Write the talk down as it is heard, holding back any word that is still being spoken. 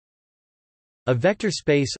A vector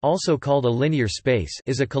space, also called a linear space,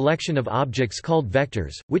 is a collection of objects called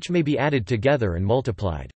vectors, which may be added together and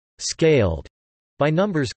multiplied, scaled, by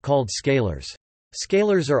numbers, called scalars.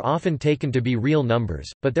 Scalars are often taken to be real numbers,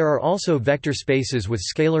 but there are also vector spaces with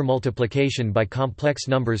scalar multiplication by complex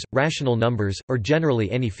numbers, rational numbers, or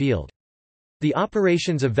generally any field. The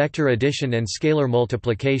operations of vector addition and scalar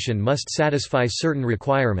multiplication must satisfy certain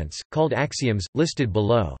requirements, called axioms, listed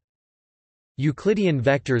below. Euclidean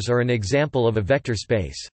vectors are an example of a vector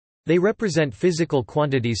space. They represent physical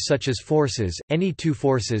quantities such as forces. Any two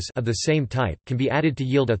forces of the same type can be added to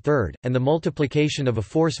yield a third, and the multiplication of a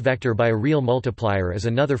force vector by a real multiplier is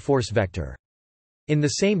another force vector. In the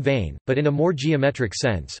same vein, but in a more geometric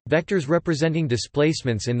sense, vectors representing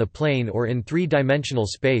displacements in the plane or in three-dimensional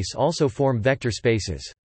space also form vector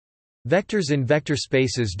spaces. Vectors in vector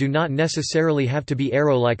spaces do not necessarily have to be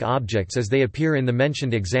arrow-like objects as they appear in the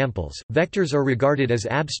mentioned examples. Vectors are regarded as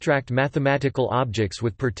abstract mathematical objects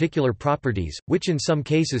with particular properties, which in some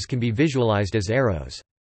cases can be visualized as arrows.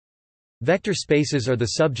 Vector spaces are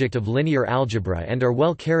the subject of linear algebra and are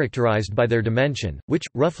well characterized by their dimension, which,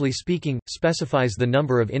 roughly speaking, specifies the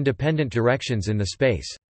number of independent directions in the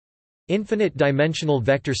space. Infinite-dimensional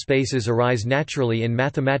vector spaces arise naturally in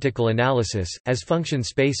mathematical analysis, as function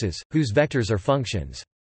spaces, whose vectors are functions.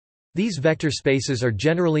 These vector spaces are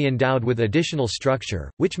generally endowed with additional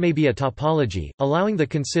structure, which may be a topology, allowing the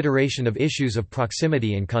consideration of issues of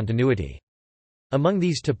proximity and continuity. Among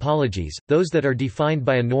these topologies, those that are defined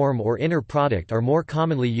by a norm or inner product are more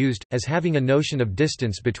commonly used, as having a notion of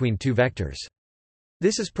distance between two vectors.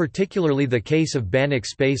 This is particularly the case of Banach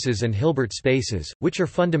spaces and Hilbert spaces, which are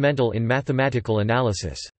fundamental in mathematical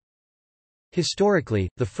analysis. Historically,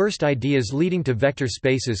 the first ideas leading to vector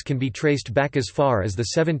spaces can be traced back as far as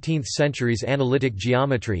the 17th century's analytic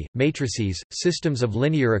geometry, matrices, systems of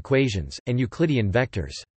linear equations, and Euclidean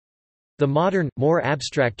vectors. The modern, more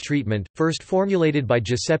abstract treatment, first formulated by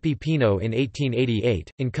Giuseppe Peano in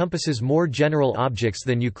 1888, encompasses more general objects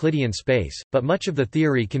than Euclidean space, but much of the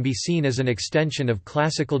theory can be seen as an extension of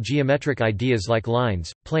classical geometric ideas like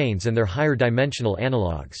lines, planes and their higher dimensional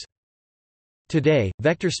analogues. Today,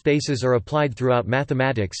 vector spaces are applied throughout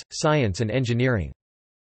mathematics, science and engineering.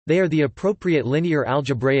 They are the appropriate linear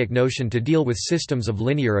algebraic notion to deal with systems of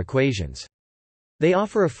linear equations. They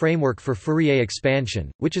offer a framework for Fourier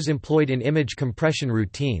expansion, which is employed in image compression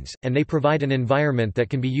routines, and they provide an environment that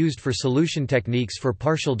can be used for solution techniques for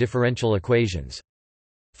partial differential equations.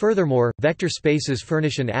 Furthermore, vector spaces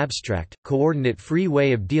furnish an abstract, coordinate-free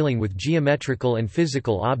way of dealing with geometrical and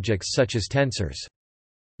physical objects such as tensors.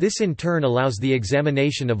 This in turn allows the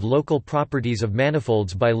examination of local properties of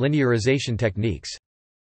manifolds by linearization techniques.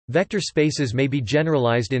 Vector spaces may be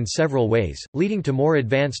generalized in several ways, leading to more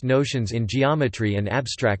advanced notions in geometry and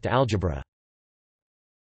abstract algebra.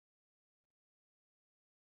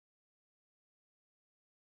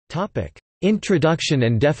 Topic: Introduction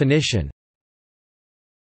and definition.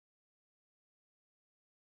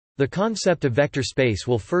 The concept of vector space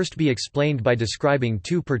will first be explained by describing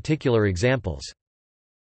two particular examples.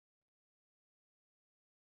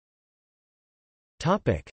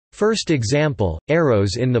 Topic: First example,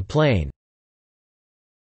 arrows in the plane.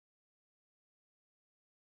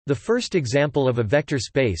 The first example of a vector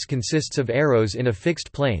space consists of arrows in a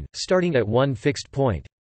fixed plane, starting at one fixed point.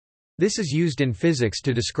 This is used in physics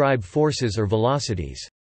to describe forces or velocities.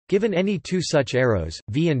 Given any two such arrows,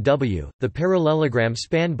 v and w, the parallelogram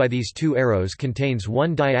spanned by these two arrows contains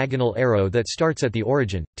one diagonal arrow that starts at the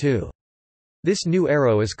origin, 2. This new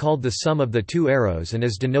arrow is called the sum of the two arrows and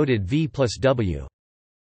is denoted v plus w.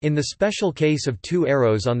 In the special case of two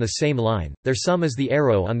arrows on the same line, their sum is the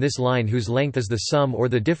arrow on this line whose length is the sum or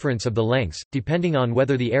the difference of the lengths, depending on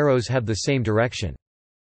whether the arrows have the same direction.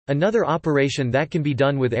 Another operation that can be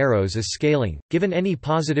done with arrows is scaling. Given any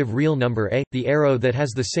positive real number a, the arrow that has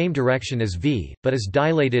the same direction as v, but is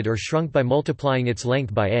dilated or shrunk by multiplying its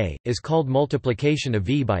length by a, is called multiplication of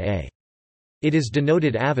v by a. It is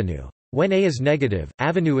denoted avenue. When a is negative,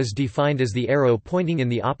 avenue is defined as the arrow pointing in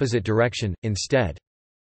the opposite direction, instead.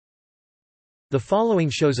 The following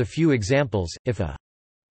shows a few examples. If a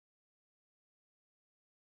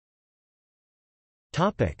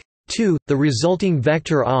 2, the resulting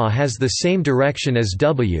vector A has the same direction as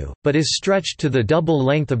w, but is stretched to the double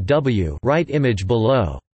length of w, right image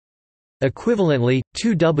below. Equivalently,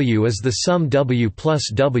 2w is the sum w plus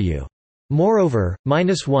w. Moreover,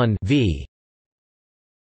 -1 v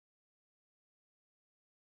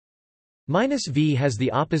minus v has the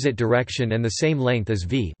opposite direction and the same length as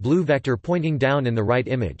v, blue vector pointing down in the right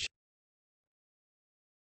image.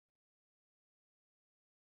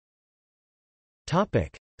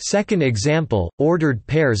 Second example, ordered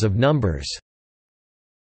pairs of numbers.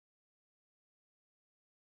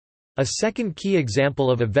 A second key example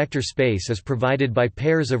of a vector space is provided by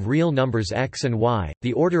pairs of real numbers x and y.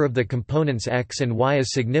 The order of the components x and y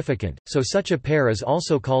is significant, so such a pair is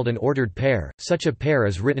also called an ordered pair. Such a pair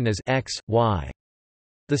is written as x, y.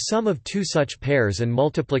 The sum of two such pairs and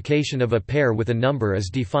multiplication of a pair with a number is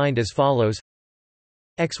defined as follows: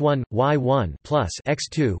 x1, y1 plus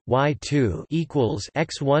x2, y2 equals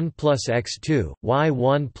x1 plus x2,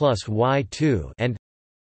 y1 plus y2, and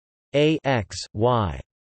a x, y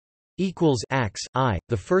equals x, I.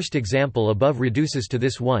 The first example above reduces to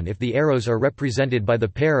this one if the arrows are represented by the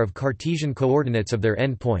pair of Cartesian coordinates of their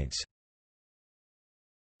endpoints.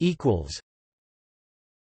 Equals.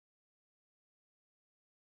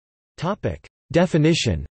 Topic: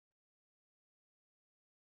 Definition.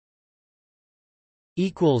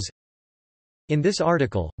 Equals. In this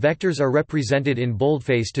article, vectors are represented in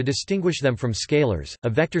boldface to distinguish them from scalars. A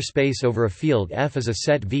vector space over a field F is a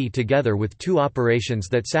set V together with two operations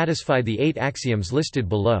that satisfy the 8 axioms listed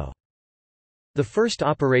below. The first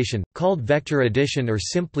operation, called vector addition or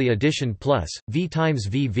simply addition plus, V times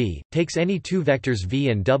VV, takes any two vectors V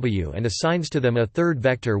and W and assigns to them a third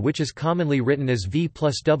vector which is commonly written as V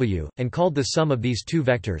plus W, and called the sum of these two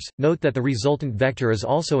vectors. Note that the resultant vector is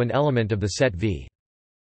also an element of the set V.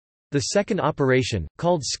 The second operation,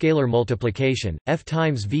 called scalar multiplication, F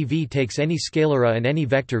times VV takes any scalar A and any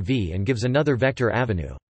vector V and gives another vector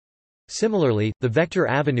avenue. Similarly, the vector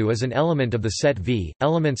avenue is an element of the set V.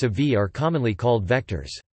 Elements of V are commonly called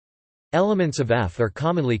vectors. Elements of F are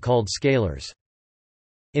commonly called scalars.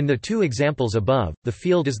 In the two examples above, the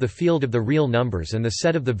field is the field of the real numbers and the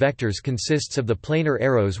set of the vectors consists of the planar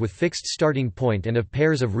arrows with fixed starting point and of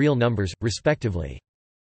pairs of real numbers, respectively.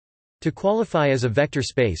 To qualify as a vector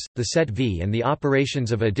space, the set V and the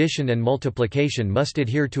operations of addition and multiplication must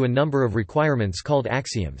adhere to a number of requirements called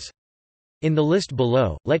axioms. In the list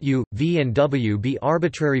below, let U, V and W be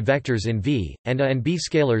arbitrary vectors in V, and A and B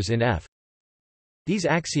scalars in F. These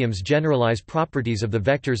axioms generalize properties of the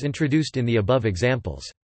vectors introduced in the above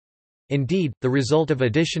examples. Indeed, the result of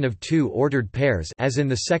addition of two ordered pairs, as in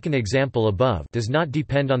the second example above, does not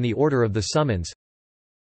depend on the order of the summands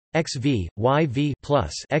xv, yv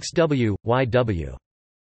plus xw, yw.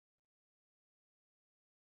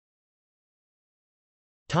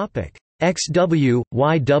 Topic: xw,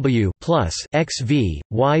 yw plus xv,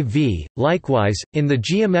 yv. Likewise, in the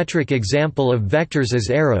geometric example of vectors as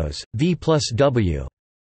arrows, v plus w.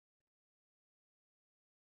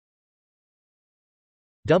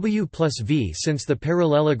 W plus v, since the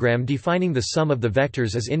parallelogram defining the sum of the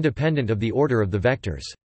vectors is independent of the order of the vectors.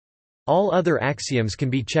 All other axioms can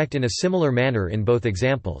be checked in a similar manner in both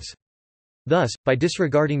examples. Thus, by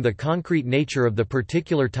disregarding the concrete nature of the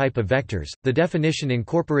particular type of vectors, the definition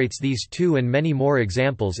incorporates these two and many more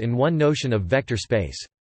examples in one notion of vector space.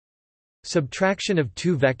 Subtraction of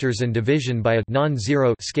two vectors and division by a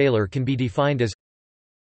non-zero scalar can be defined as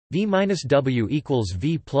v minus w equals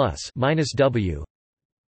v plus minus w.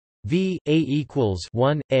 V, A equals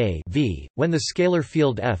 1, A V. When the scalar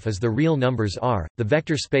field F is the real numbers R, the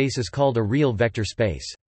vector space is called a real vector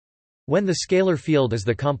space. When the scalar field is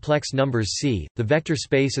the complex numbers C, the vector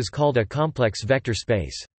space is called a complex vector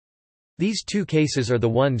space. These two cases are the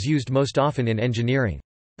ones used most often in engineering.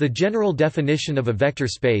 The general definition of a vector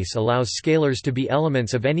space allows scalars to be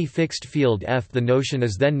elements of any fixed field F. The notion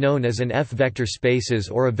is then known as an F-vector spaces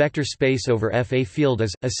or a vector space over F. A field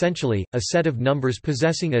is, essentially, a set of numbers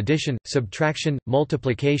possessing addition, subtraction,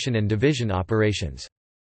 multiplication and division operations.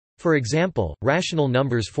 For example, rational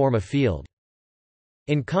numbers form a field.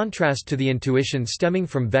 In contrast to the intuition stemming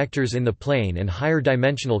from vectors in the plane and higher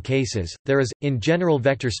dimensional cases, there is, in general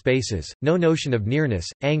vector spaces, no notion of nearness,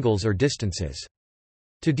 angles or distances.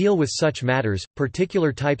 To deal with such matters,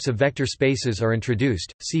 particular types of vector spaces are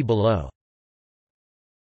introduced, see below.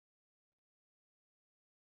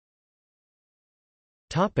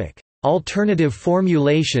 Alternative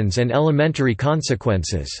formulations and elementary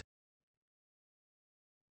consequences.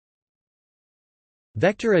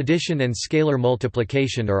 Vector addition and scalar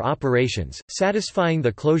multiplication are operations, satisfying the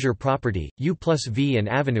closure property, U plus V and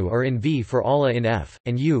avenue are in V for all A in F,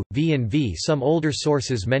 and U, V and V. Some older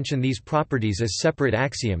sources mention these properties as separate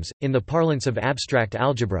axioms. In the parlance of abstract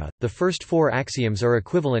algebra, the first four axioms are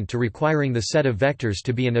equivalent to requiring the set of vectors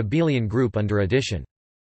to be an abelian group under addition.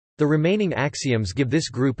 The remaining axioms give this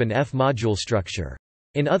group an F-module structure.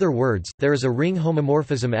 In other words, there is a ring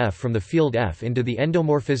homomorphism F from the field F into the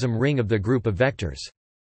endomorphism ring of the group of vectors.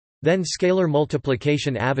 Then scalar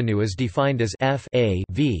multiplication avenue is defined as F A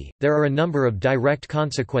V. There are a number of direct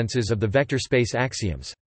consequences of the vector space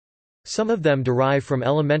axioms. Some of them derive from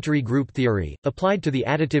elementary group theory, applied to the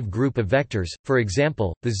additive group of vectors, for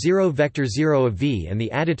example, the zero vector 0 of V and the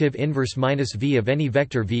additive inverse minus V of any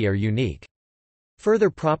vector V are unique. Further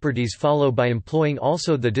properties follow by employing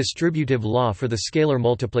also the distributive law for the scalar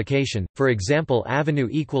multiplication, for example avenue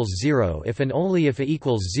equals 0 if and only if A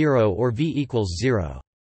equals 0 or V equals 0.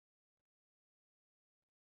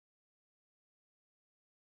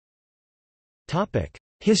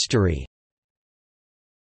 History.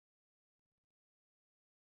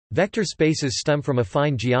 Vector spaces stem from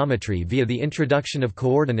affine geometry via the introduction of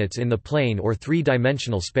coordinates in the plane or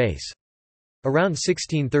three-dimensional space. Around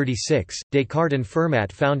 1636, Descartes and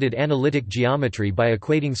Fermat founded analytic geometry by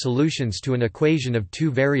equating solutions to an equation of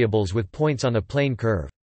two variables with points on a plane curve.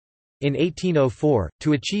 In 1804,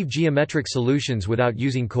 to achieve geometric solutions without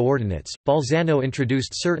using coordinates, Bolzano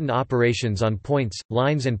introduced certain operations on points,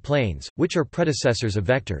 lines and planes, which are predecessors of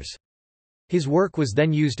vectors. His work was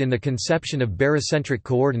then used in the conception of barycentric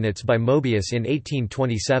coordinates by Mobius in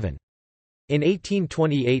 1827. In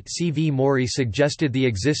 1828 C. V. Mori suggested the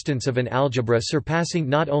existence of an algebra surpassing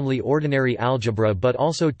not only ordinary algebra but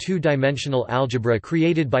also two-dimensional algebra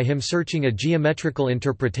created by him searching a geometrical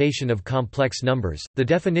interpretation of complex numbers. The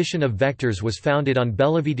definition of vectors was founded on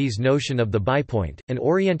Bellavides' notion of the bipoint, an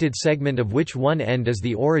oriented segment of which one end is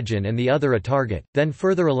the origin and the other a target, then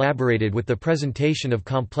further elaborated with the presentation of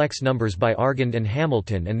complex numbers by Argand and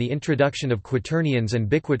Hamilton and the introduction of quaternions and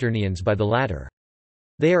biquaternions by the latter.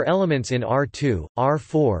 They are elements in R2,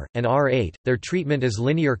 R4, and R8. Their treatment as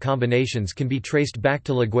linear combinations can be traced back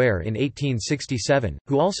to Laguerre in 1867,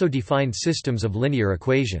 who also defined systems of linear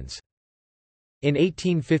equations. In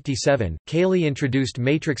 1857, Cayley introduced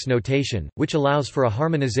matrix notation, which allows for a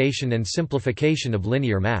harmonization and simplification of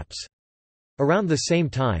linear maps. Around the same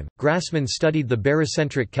time, Grassmann studied the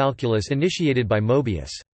barycentric calculus initiated by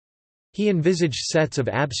Mobius. He envisaged sets of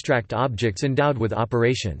abstract objects endowed with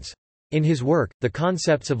operations. In his work, the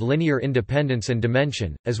concepts of linear independence and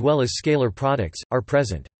dimension, as well as scalar products, are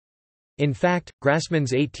present. In fact,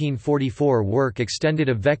 Grassmann's 1844 work extended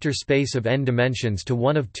a vector space of n dimensions to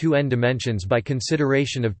one of two n dimensions by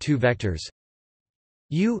consideration of two vectors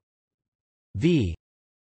u v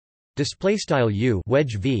u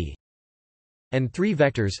wedge v and three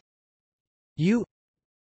vectors u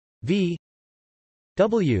v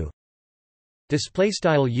w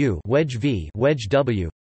u wedge v wedge w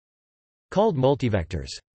called multivectors.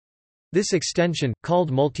 This extension,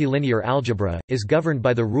 called multilinear algebra, is governed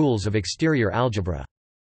by the rules of exterior algebra.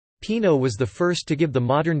 Peano was the first to give the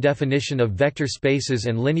modern definition of vector spaces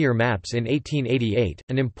and linear maps in 1888.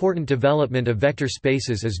 An important development of vector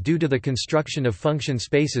spaces is due to the construction of function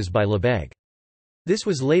spaces by Lebesgue. This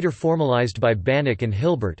was later formalized by Banach and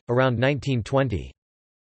Hilbert, around 1920.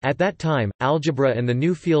 At that time, algebra and the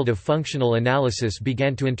new field of functional analysis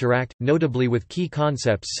began to interact, notably with key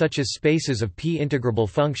concepts such as spaces of p-integrable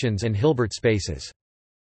functions and Hilbert spaces.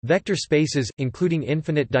 Vector spaces, including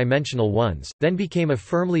infinite-dimensional ones, then became a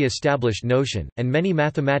firmly established notion, and many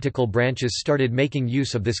mathematical branches started making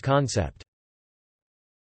use of this concept.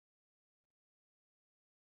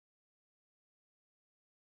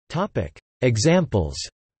 Examples.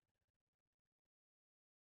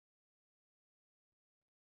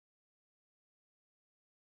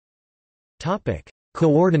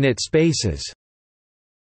 Coordinate spaces.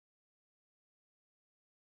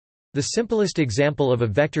 The simplest example of a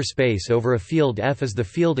vector space over a field F is the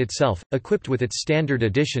field itself, equipped with its standard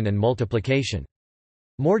addition and multiplication.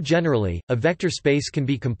 More generally, a vector space can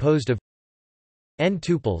be composed of n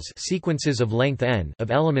tuples, sequences of length n, of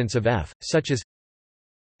elements of F, such as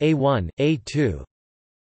A1, A2,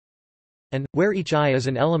 and, where each I is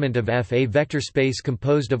an element of F. A vector space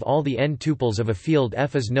composed of all the n tuples of a field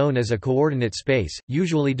F is known as a coordinate space,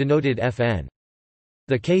 usually denoted Fn.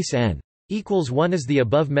 The case n equals 1 is the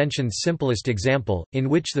above-mentioned simplest example, in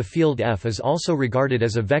which the field F is also regarded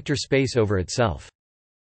as a vector space over itself.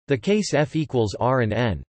 The case F equals R and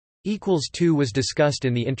n equals 2 was discussed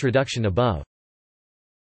in the introduction above.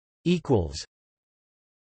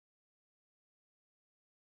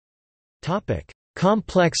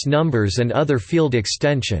 Complex numbers and other field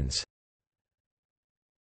extensions.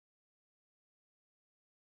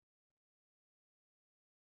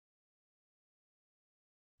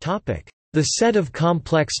 The set of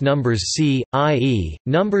complex numbers C, i.e.,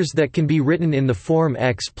 numbers that can be written in the form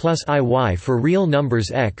x plus iy for real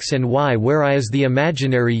numbers x and y where I is the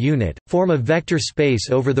imaginary unit, form a vector space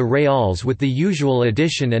over the reals with the usual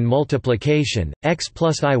addition and multiplication, x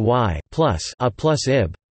plus iy plus a plus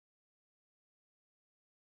ib.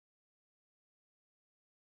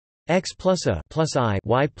 x plus a plus I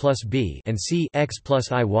y plus b and c x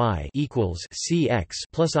plus I y equals c x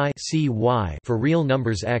plus I c y for real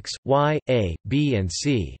numbers x, y, a, b and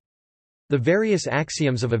c. The various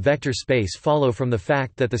axioms of a vector space follow from the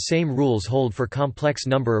fact that the same rules hold for complex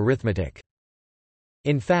number arithmetic.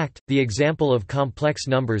 In fact, the example of complex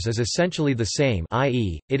numbers is essentially the same,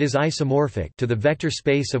 i.e., it is isomorphic to the vector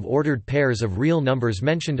space of ordered pairs of real numbers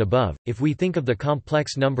mentioned above. If we think of the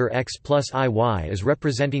complex number x plus iy as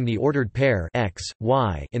representing the ordered pair x,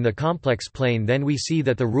 y in the complex plane, then we see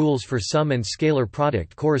that the rules for sum and scalar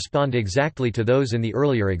product correspond exactly to those in the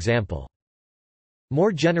earlier example.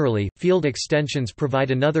 More generally, field extensions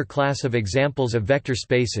provide another class of examples of vector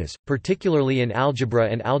spaces, particularly in algebra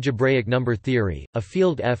and algebraic number theory. A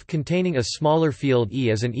field F containing a smaller field E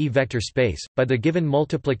is an E-vector space. By the given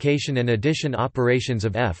multiplication and addition operations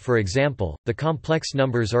of F, for example, the complex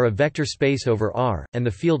numbers are a vector space over R, and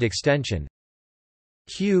the field extension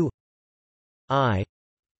Q I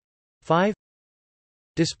 5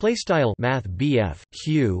 display style math BF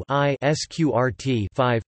Q I sqrt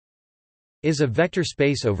 5 is a vector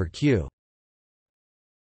space over Q.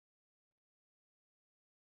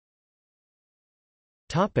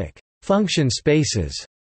 Topic: Function spaces.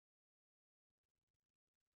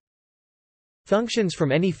 Functions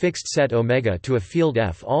from any fixed set omega to a field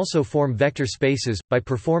F also form vector spaces by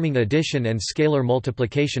performing addition and scalar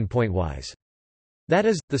multiplication pointwise. That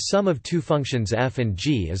is, the sum of two functions f and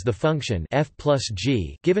g is the function f plus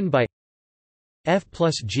g given by f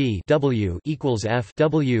plus g w equals f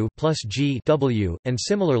w plus g w, and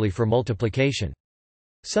similarly for multiplication.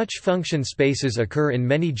 Such function spaces occur in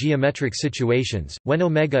many geometric situations, when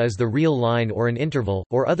omega is the real line or an interval,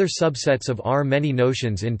 or other subsets of R. Many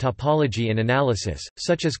notions in topology and analysis,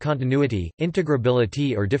 such as continuity,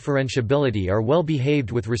 integrability or differentiability, are well behaved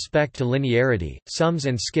with respect to linearity. Sums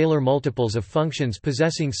and scalar multiples of functions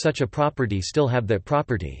possessing such a property still have that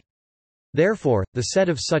property. Therefore, the set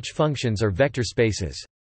of such functions are vector spaces.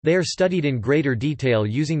 They are studied in greater detail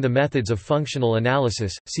using the methods of functional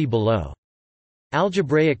analysis, see below.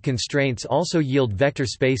 Algebraic constraints also yield vector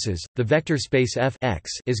spaces. The vector space f x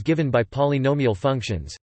is given by polynomial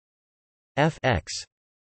functions f x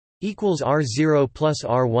equals r0 plus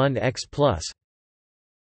r1 x plus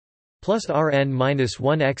rn minus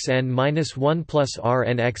 1 xn minus 1 plus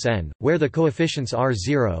rn xn, where the coefficients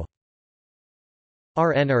r0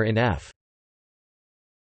 rn are in f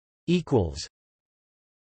equals.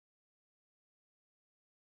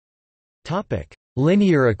 Topic: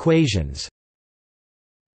 Linear equations.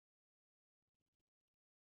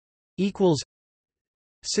 Equals.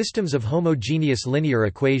 Systems of homogeneous linear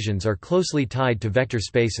equations are closely tied to vector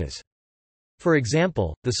spaces. For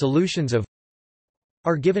example, the solutions of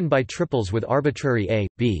are given by triples with arbitrary a,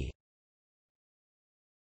 b.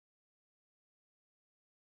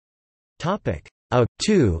 Topic: A,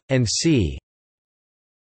 2, and c.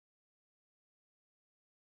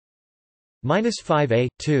 -5a,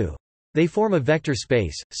 2. They form a vector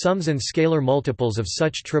space. Sums and scalar multiples of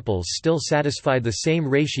such triples still satisfy the same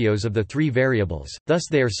ratios of the three variables, thus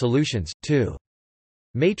they are solutions, too.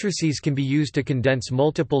 Matrices can be used to condense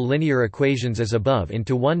multiple linear equations as above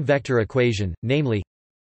into one vector equation, namely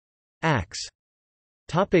AX.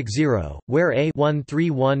 Topic 0, where A 1 3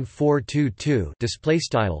 1 4 2 2 display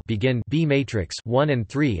style begin B matrix 1 and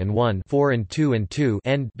 3 and 1 4 and 2 and 2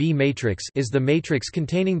 end B matrix is the matrix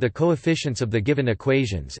containing the coefficients of the given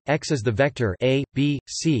equations. X is the vector A, B,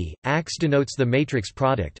 C. AX denotes the matrix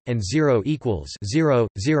product, and 0 equals 0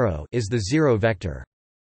 0 is the zero vector.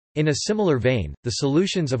 In a similar vein, the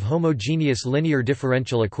solutions of homogeneous linear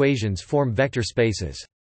differential equations form vector spaces.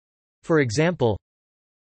 For example,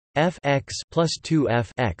 f x plus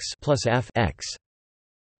 2f x plus f x.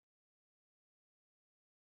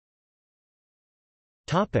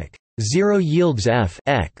 Topic: 0 yields f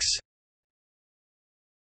x.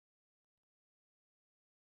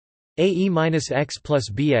 A e minus x plus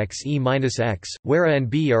bx e minus x, where a and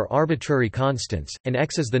b are arbitrary constants, and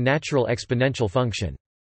x is the natural exponential function.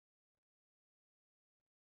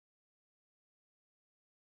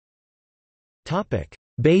 Topic: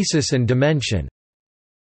 Basis and dimension.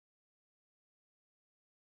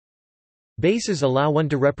 Bases allow one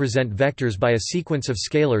to represent vectors by a sequence of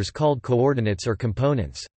scalars called coordinates or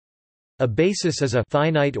components. A basis is a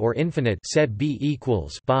finite or infinite set B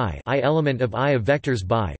equals by I element of I of vectors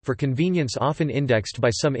by, for convenience often indexed by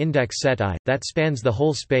some index set I, that spans the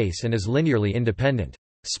whole space and is linearly independent.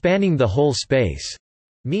 Spanning the whole space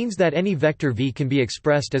means that any vector V can be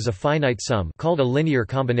expressed as a finite sum called a linear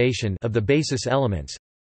combination of the basis elements,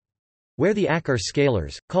 where the AC are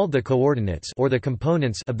scalars, called the coordinates or the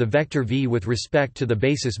components of the vector V with respect to the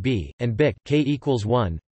basis B, and BIC k equals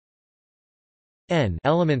 1. n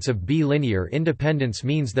elements of B. Linear independence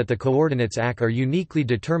means that the coordinates ac are uniquely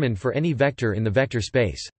determined for any vector in the vector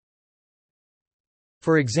space.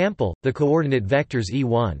 For example, the coordinate vectors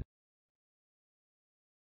e1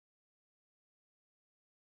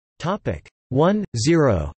 1,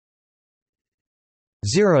 0,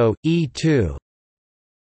 0, e2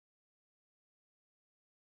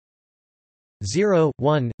 0,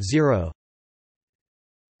 1, 0,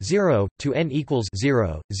 0, to n equals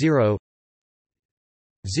 0, 0,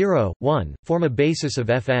 0, 1, form a basis of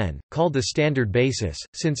Fn, called the standard basis,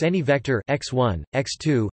 since any vector x1,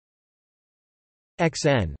 x2,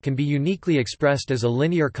 xn can be uniquely expressed as a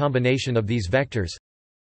linear combination of these vectors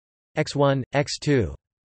x1, x2,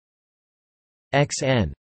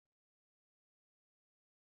 xn.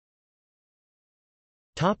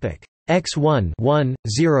 x1 1,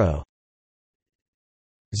 0,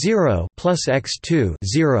 0 plus x2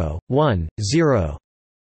 0, 1, 0,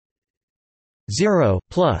 0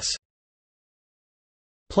 plus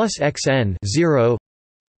xn 0,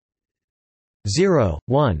 0,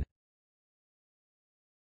 1.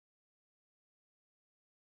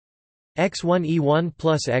 x1 e1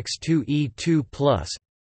 plus x2 e2 plus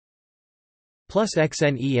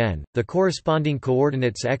xn en, the corresponding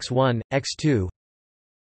coordinates x1, x2,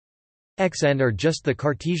 xn are just the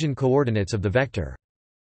Cartesian coordinates of the vector.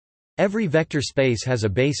 Every vector space has a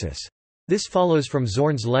basis. This follows from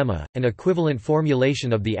Zorn's lemma, an equivalent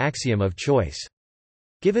formulation of the axiom of choice.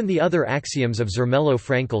 Given the other axioms of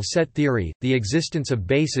Zermelo-Fraenkel set theory, the existence of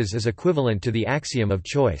bases is equivalent to the axiom of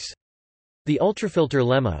choice. The ultrafilter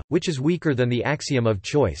lemma, which is weaker than the axiom of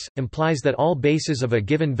choice, implies that all bases of a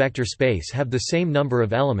given vector space have the same number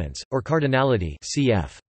of elements, or cardinality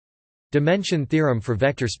cf. Dimension theorem for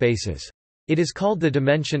vector spaces. It is called the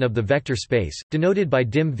dimension of the vector space, denoted by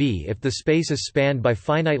dim v if the space is spanned by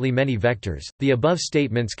finitely many vectors. The above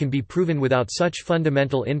statements can be proven without such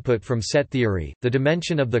fundamental input from set theory. The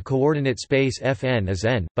dimension of the coordinate space Fn is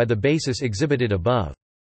n, by the basis exhibited above.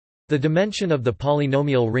 The dimension of the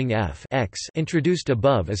polynomial ring f x introduced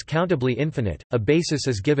above is countably infinite. A basis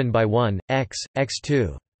is given by 1, x,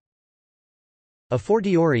 x2. A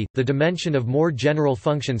fortiori, the dimension of more general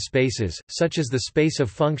function spaces, such as the space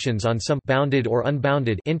of functions on some bounded or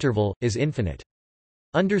unbounded interval, is infinite.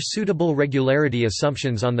 Under suitable regularity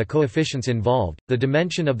assumptions on the coefficients involved, the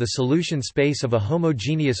dimension of the solution space of a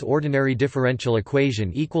homogeneous ordinary differential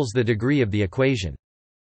equation equals the degree of the equation.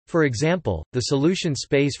 For example, the solution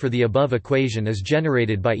space for the above equation is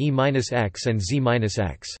generated by e-x and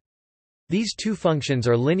z-x. These two functions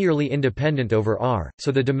are linearly independent over R,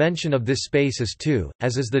 so the dimension of this space is 2,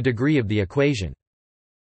 as is the degree of the equation.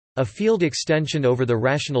 A field extension over the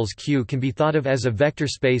rationals Q can be thought of as a vector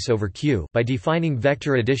space over Q by defining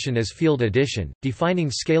vector addition as field addition, defining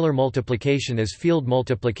scalar multiplication as field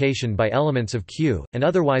multiplication by elements of Q, and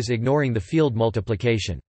otherwise ignoring the field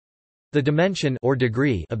multiplication. The dimension or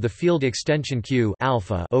degree of the field extension Q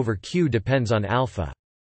alpha over Q depends on alpha.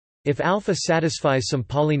 If alpha satisfies some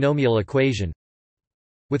polynomial equation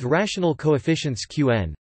with rational coefficients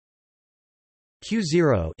Qn,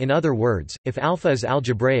 Q0, in other words, if alpha is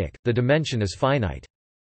algebraic, the dimension is finite.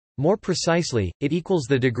 More precisely, it equals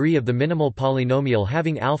the degree of the minimal polynomial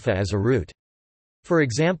having alpha as a root. For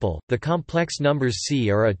example, the complex numbers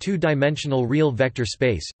C are a two-dimensional real vector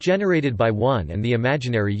space, generated by 1 and the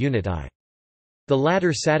imaginary unit I. The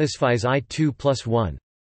latter satisfies I2 plus 1.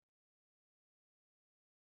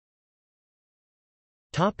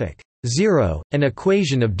 0, an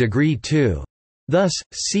equation of degree 2. Thus,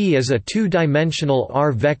 C is a two-dimensional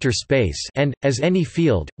R vector space and, as any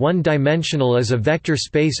field, one-dimensional is a vector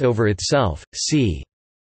space over itself, C.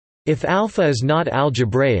 If alpha is not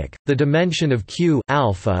algebraic, the dimension of Q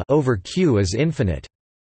alpha over Q is infinite.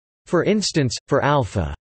 For instance, for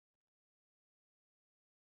alpha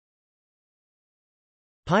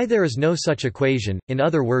pi there is no such equation, in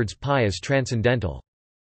other words pi is transcendental.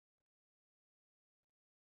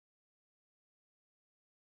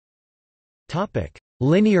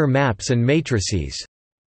 Linear maps and matrices.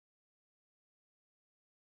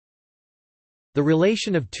 The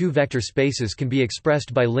relation of two vector spaces can be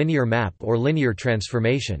expressed by linear map or linear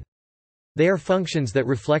transformation. They are functions that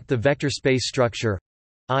reflect the vector space structure,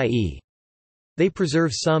 i.e. they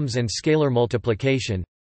preserve sums and scalar multiplication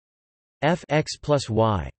f x plus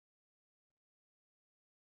y.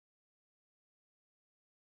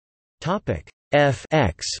 F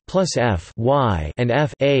x plus f y and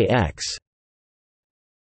f a x.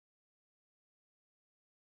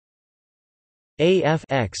 A f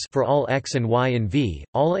x for all x and y in V,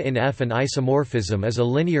 all in F. An isomorphism is a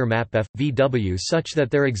linear map F, VW such that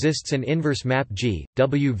there exists an inverse map G,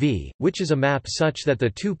 WV, which is a map such that the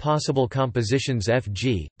two possible compositions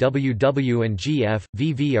FG, WW and GF,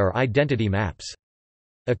 VV are identity maps.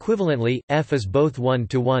 Equivalently, F is both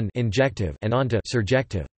one-to-one injective and onto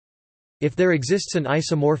surjective. If there exists an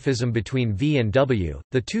isomorphism between V and W,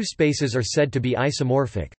 the two spaces are said to be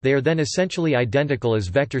isomorphic. They are then essentially identical as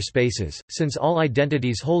vector spaces, since all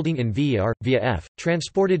identities holding in V are, via F,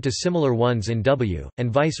 transported to similar ones in W,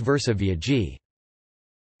 and vice versa via G.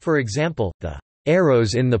 For example, the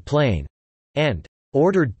arrows in the plane and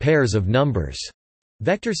ordered pairs of numbers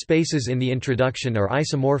vector spaces in the introduction are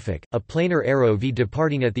isomorphic. A planar arrow V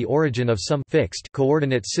departing at the origin of some fixed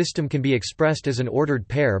coordinate system can be expressed as an ordered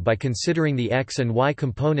pair by considering the x and y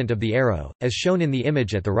component of the arrow, as shown in the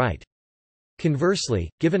image at the right. Conversely,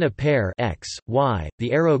 given a pair x, y,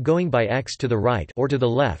 the arrow going by x to the right or to the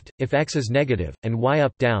left, if x is negative, and y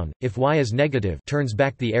up down, if y is negative, turns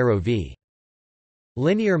back the arrow V.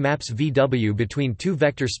 Linear maps VW between two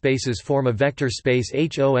vector spaces form a vector space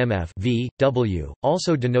HOMF V, W,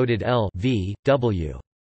 also denoted L V, W.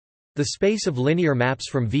 The space of linear maps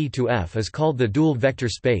from V to F is called the dual vector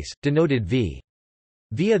space, denoted V.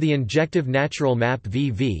 Via the injective natural map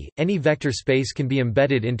VV, any vector space can be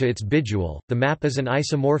embedded into its bidual. The map is an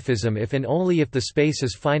isomorphism if and only if the space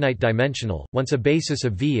is finite dimensional. Once a basis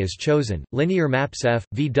of V is chosen, linear maps F,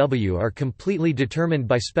 VW are completely determined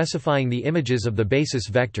by specifying the images of the basis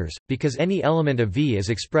vectors, because any element of V is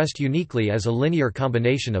expressed uniquely as a linear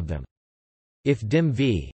combination of them. If dim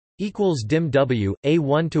V equals dim W, a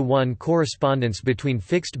one-to-one correspondence between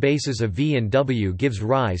fixed bases of V and W gives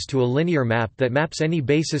rise to a linear map that maps any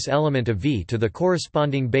basis element of V to the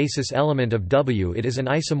corresponding basis element of W. It is an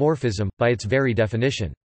isomorphism, by its very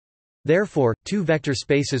definition. Therefore, two vector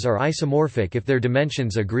spaces are isomorphic if their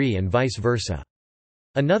dimensions agree and vice versa.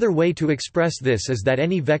 Another way to express this is that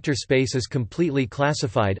any vector space is completely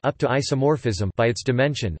classified up to isomorphism by its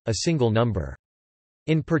dimension, a single number.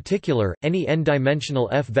 In particular, any n-dimensional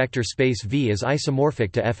F-vector space V is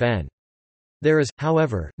isomorphic to Fn. There is,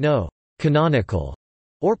 however, no canonical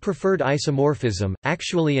or preferred isomorphism.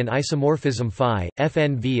 Actually, an isomorphism phi,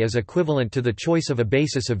 Fnv is equivalent to the choice of a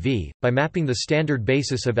basis of V, by mapping the standard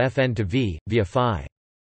basis of Fn to V, via phi.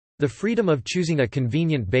 The freedom of choosing a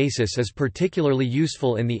convenient basis is particularly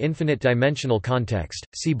useful in the infinite-dimensional context,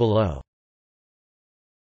 see below.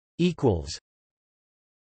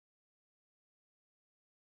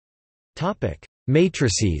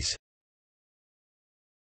 Matrices.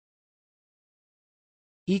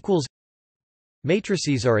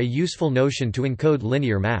 Matrices are a useful notion to encode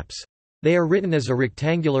linear maps. They are written as a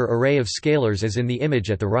rectangular array of scalars as in the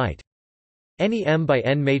image at the right. Any M by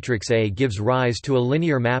N matrix A gives rise to a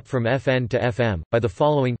linear map from Fn to Fm, by the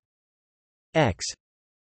following: x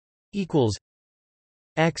equals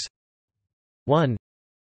x 1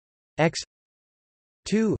 x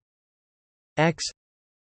 2 x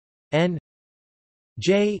n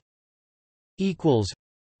j equals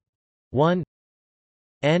 1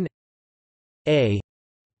 n a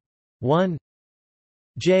 1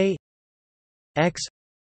 j x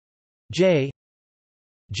j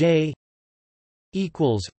j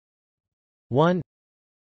equals 1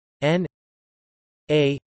 n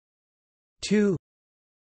a 2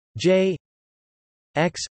 j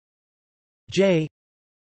x j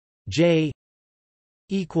j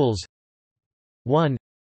equals 1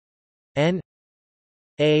 n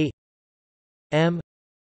a m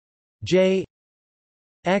j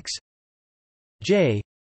x j.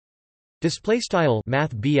 Display style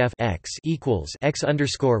math BF x equals x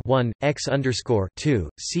underscore 1 x underscore 2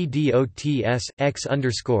 c dots x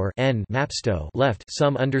underscore n mapsto left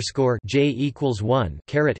sum underscore j equals 1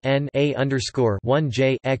 caret n a underscore 1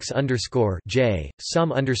 j x underscore j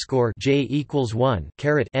sum underscore j equals 1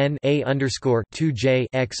 caret n a underscore 2 j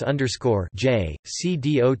x underscore j c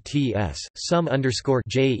dots sum underscore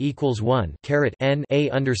j equals 1 caret n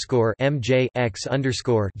a underscore m j x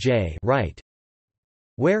underscore j right,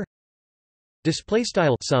 where display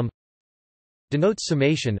style sum denotes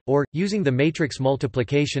summation, or, using the matrix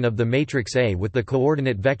multiplication of the matrix A with the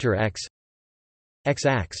coordinate vector x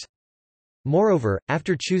x. Moreover,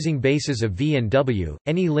 after choosing bases of V and W,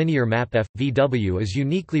 any linear map F, VW is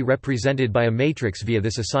uniquely represented by a matrix via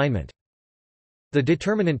this assignment. The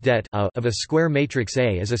determinant det of a square matrix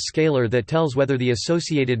A is a scalar that tells whether the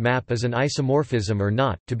associated map is an isomorphism or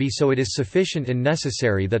not. To be so, it is sufficient and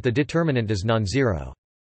necessary that the determinant is non-zero.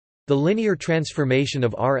 The linear transformation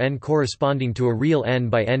of Rn corresponding to a real n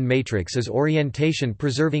by n matrix is orientation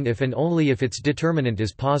preserving if and only if its determinant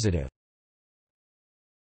is positive.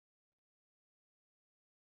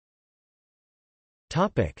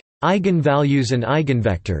 Eigenvalues and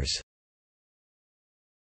eigenvectors.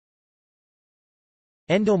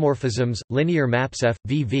 Endomorphisms, linear maps F,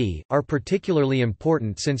 V, V, are particularly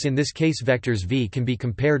important since in this case vectors V can be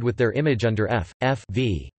compared with their image under F, F,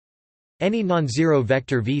 V. Any non-zero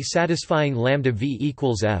vector V satisfying lambda V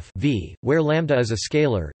equals F V, where lambda is a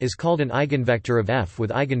scalar, is called an eigenvector of F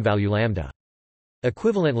with eigenvalue lambda.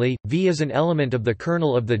 Equivalently, V is an element of the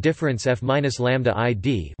kernel of the difference F minus lambda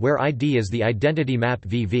ID, where ID is the identity map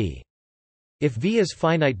VV. If V is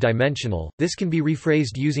finite dimensional, this can be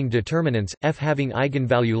rephrased using determinants. F having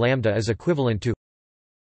eigenvalue lambda is equivalent to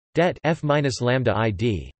det F minus lambda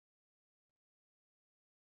ID.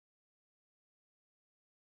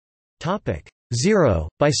 Topic 0.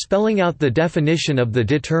 By spelling out the definition of the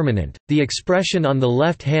determinant, the expression on the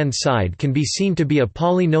left-hand side can be seen to be a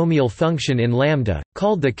polynomial function in lambda,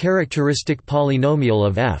 called the characteristic polynomial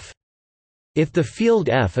of F. If the field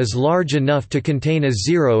F is large enough to contain a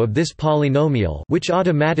zero of this polynomial, which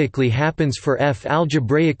automatically happens for F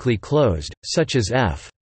algebraically closed, such as F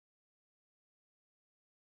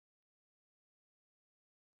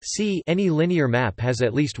C, any linear map has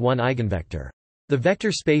at least one eigenvector. The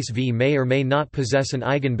vector space V may or may not possess an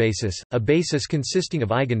eigenbasis, a basis consisting of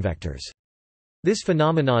eigenvectors. This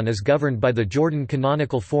phenomenon is governed by the Jordan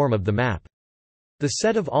canonical form of the map. The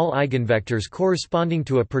set of all eigenvectors corresponding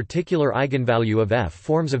to a particular eigenvalue of F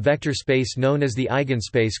forms a vector space known as the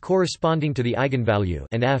eigenspace corresponding to the eigenvalue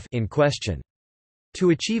and F in question. To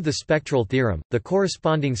achieve the spectral theorem, the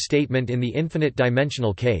corresponding statement in the infinite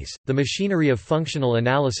dimensional case, the machinery of functional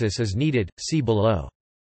analysis is needed, see below.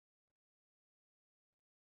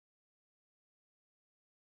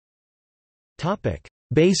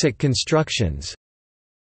 Basic constructions.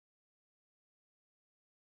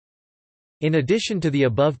 In addition to the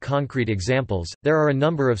above concrete examples, there are a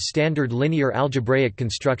number of standard linear algebraic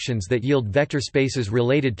constructions that yield vector spaces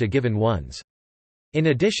related to given ones. In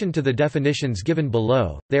addition to the definitions given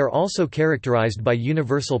below, they are also characterized by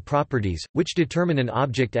universal properties, which determine an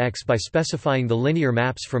object X by specifying the linear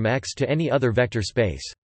maps from X to any other vector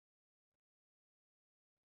space.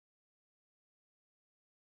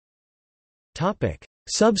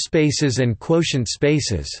 Subspaces and quotient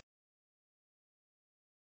spaces.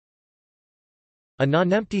 A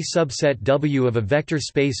nonempty subset W of a vector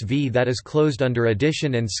space V that is closed under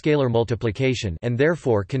addition and scalar multiplication and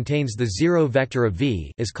therefore contains the zero vector of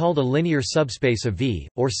V is called a linear subspace of V,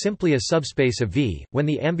 or simply a subspace of V, when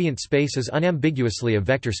the ambient space is unambiguously a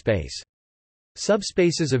vector space.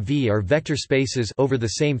 Subspaces of V are vector spaces over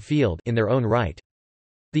the same field in their own right.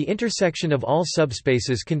 The intersection of all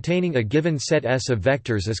subspaces containing a given set S of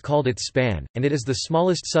vectors is called its span, and it is the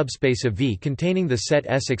smallest subspace of V containing the set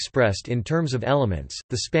S expressed in terms of elements.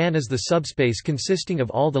 The span is the subspace consisting of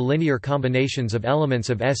all the linear combinations of elements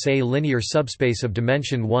of S. A linear subspace of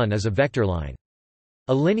dimension 1 is a vector line.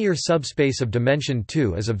 A linear subspace of dimension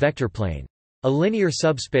 2 is a vector plane. A linear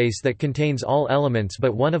subspace that contains all elements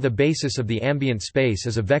but one of a basis of the ambient space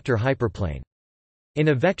is a vector hyperplane. In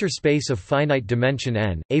a vector space of finite dimension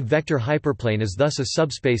n, a vector hyperplane is thus a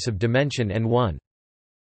subspace of dimension n1.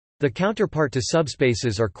 The counterpart to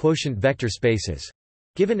subspaces are quotient vector spaces.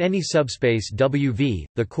 Given any subspace WV,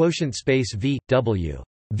 the quotient space V, W,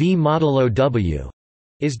 V modulo W,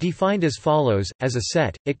 is defined as follows: as a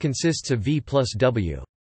set, it consists of V plus W.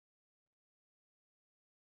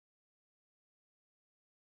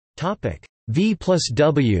 V plus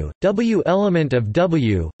W, W element of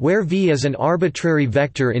W, where V is an arbitrary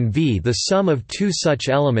vector in V. The sum of two such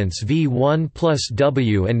elements V1 plus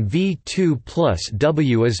W and V2 plus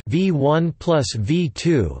W is V1 plus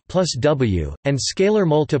V2 plus W, and scalar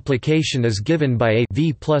multiplication is given by a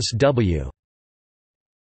V plus W.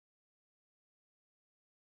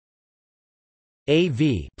 A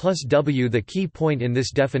V plus W. The key point in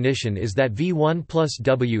this definition is that V1 plus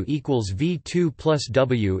W equals V2 plus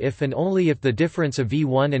W if and only if the difference of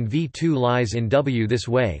V1 and V2 lies in W. This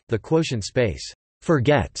way, the quotient space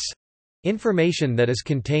forgets information that is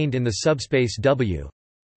contained in the subspace W.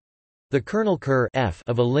 The kernel Ker F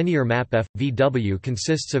of a linear map F, VW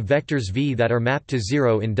consists of vectors V that are mapped to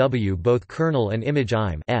 0 in W. Both kernel and image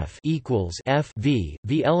im F equals F V,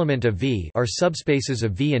 V element of V are subspaces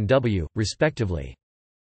of V and W, respectively.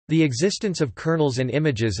 The existence of kernels and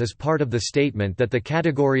images is part of the statement that the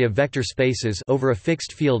category of vector spaces over a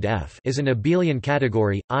fixed field F is an abelian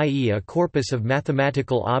category, i.e. a corpus of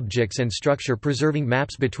mathematical objects and structure preserving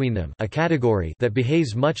maps between them, a category that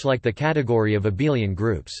behaves much like the category of abelian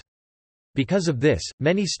groups. Because of this,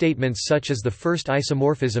 many statements such as the first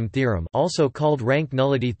isomorphism theorem, also called rank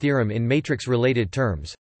nullity theorem in matrix-related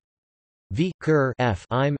terms, v ker f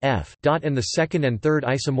im f dot, and the second and third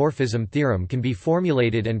isomorphism theorem can be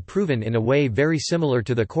formulated and proven in a way very similar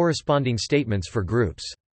to the corresponding statements for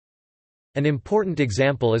groups. An important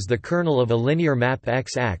example is the kernel of a linear map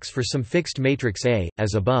X for some fixed matrix A,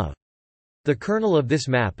 as above. The kernel of this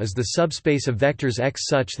map is the subspace of vectors X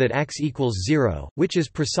such that X equals 0, which is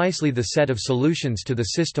precisely the set of solutions to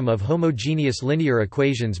the system of homogeneous linear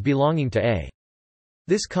equations belonging to A.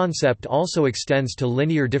 This concept also extends to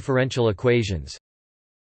linear differential equations.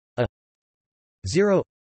 A 0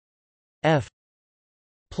 f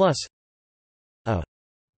plus a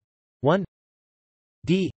 1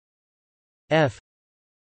 d f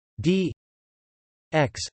d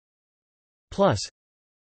x plus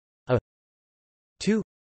a 2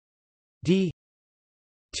 d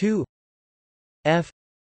 2 f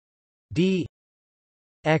d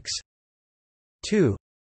x 2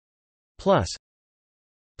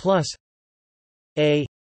 plus a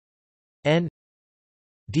n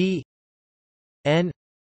d n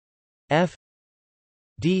f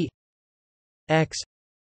d x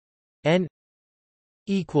n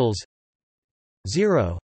equals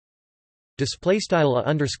 0. Display style a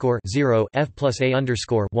underscore 0 f plus a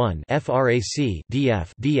underscore 1 frac df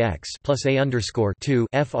dx plus a underscore 2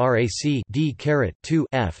 frac d caret 2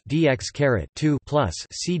 f dx caret 2 plus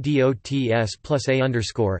c dots plus a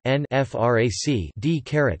underscore n frac d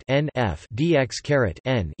caret n f dx caret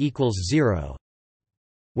n equals 0,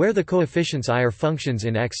 where the coefficients I are functions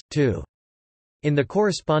in x, 2. In the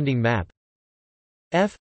corresponding map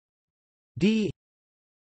f d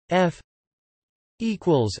f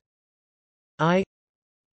equals I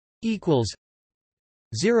equals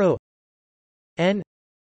 0 n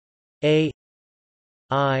a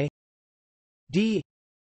I d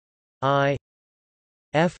I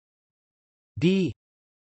f d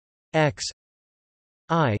x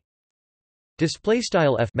I. Display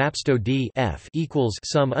style f mapsto d f equals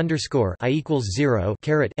sum underscore I equals 0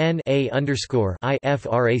 caret n a underscore I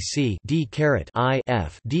frac d caret I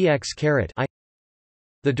f dx caret I.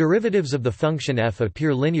 The derivatives of the function f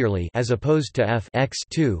appear linearly as opposed to f x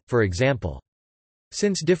 2, for example.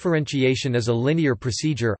 Since differentiation is a linear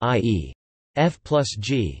procedure, i.e. f plus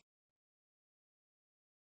g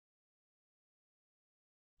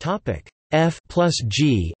topic f plus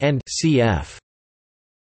g and cf.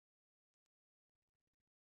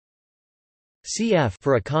 Cf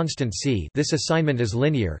for a constant c, this assignment is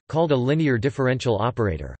linear, called a linear differential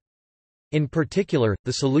operator. In particular,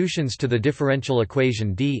 the solutions to the differential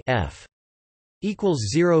equation d f equals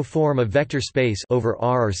 0 form a vector space over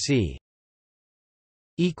R or C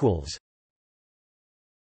equals.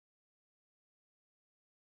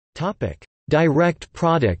 Topic: direct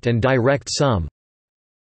product and direct sum.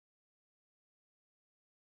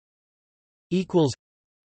 Equals.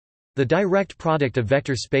 The direct product of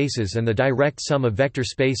vector spaces and the direct sum of vector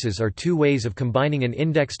spaces are two ways of combining an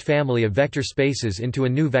indexed family of vector spaces into a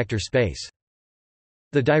new vector space.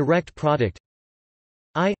 The direct product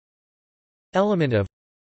I element of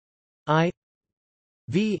I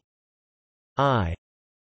v I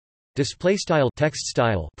display style text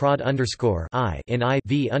style prod underscore I in I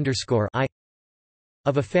v underscore I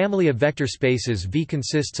of a family of vector spaces V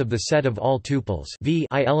consists of the set of all tuples V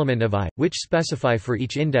I element of I, which specify for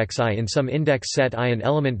each index I in some index set I an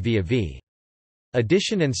element V of V.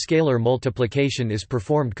 Addition and scalar multiplication is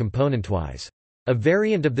performed componentwise. A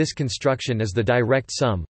variant of this construction is the direct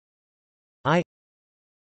sum I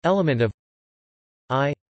element of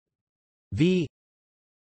I V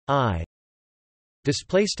I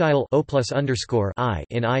display style O plus underscore I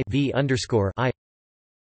in I V underscore I,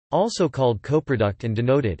 also called coproduct and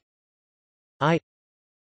denoted I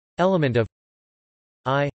element of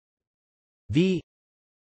I v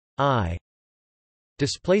I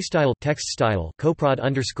display style text style coprod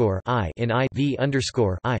underscore I in I v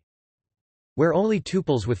underscore I, where only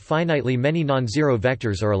tuples with finitely many non-zero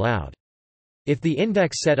vectors are allowed. If the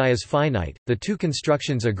index set I is finite, the two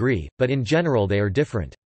constructions agree, but in general they are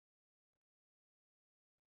different.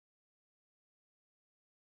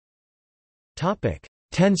 Topic: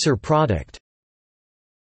 Tensor product.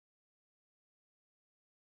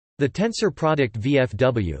 The tensor product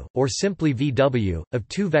VFW, or simply VW, of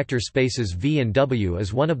two vector spaces V and W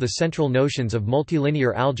is one of the central notions of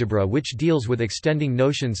multilinear algebra, which deals with extending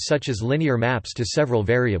notions such as linear maps to several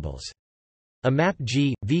variables. A map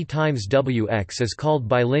G, V times Wx is called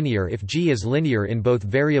bilinear if G is linear in both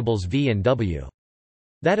variables V and W.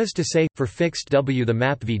 That is to say, for fixed W the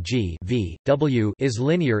map Vg v, W is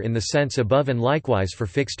linear in the sense above, and likewise for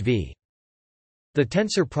fixed V. The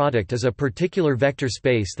tensor product is a particular vector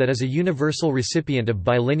space that is a universal recipient of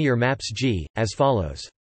bilinear maps G, as follows.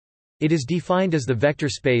 It is defined as the vector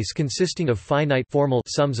space consisting of finite formal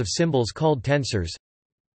sums of symbols called tensors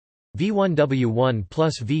v1w1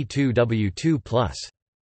 plus v2w2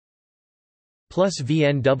 plus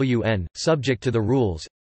vnwn, subject to the rules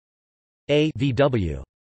a vw.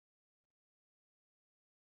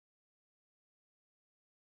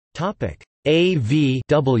 Topic a v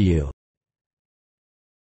w.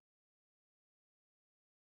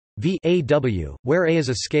 V a w, where a is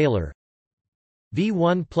a scalar.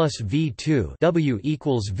 V1 plus V2 W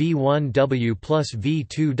equals V1 W plus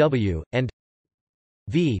V2 W, and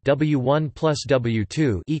V W1 plus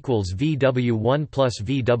W2 equals VW1 plus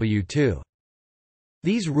VW2.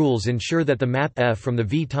 These rules ensure that the map F from the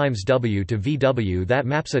V times W to VW that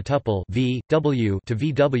maps a tuple V, W to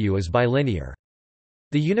VW is bilinear.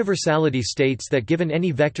 The universality states that given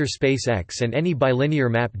any vector space X and any bilinear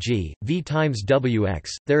map G, V times Wx,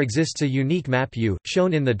 there exists a unique map U,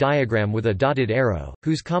 shown in the diagram with a dotted arrow,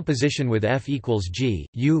 whose composition with F equals G,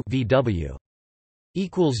 U VW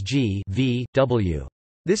equals G V W.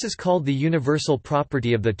 This is called the universal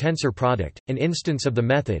property of the tensor product, an instance of the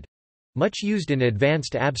method, much used in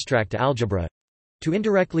advanced abstract algebra, to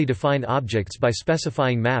indirectly define objects by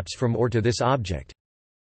specifying maps from or to this object.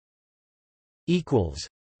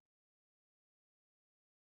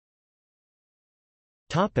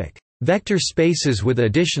 Topic: Vector spaces with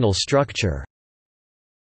additional structure.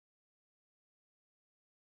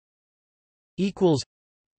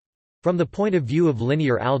 From the point of view of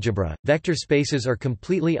linear algebra, vector spaces are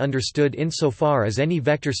completely understood insofar as any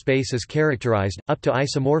vector space is characterized, up to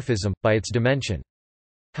isomorphism, by its dimension.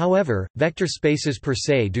 However, vector spaces per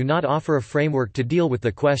se do not offer a framework to deal with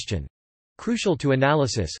the question, crucial to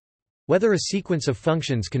analysis, whether a sequence of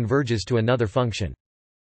functions converges to another function.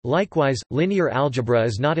 Likewise, linear algebra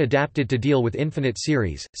is not adapted to deal with infinite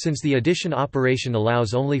series, since the addition operation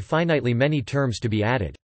allows only finitely many terms to be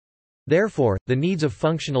added. Therefore, the needs of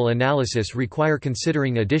functional analysis require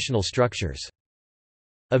considering additional structures.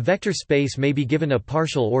 A vector space may be given a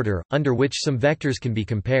partial order, under which some vectors can be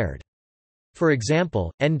compared. For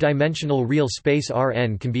example, n-dimensional real space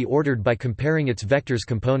Rn can be ordered by comparing its vectors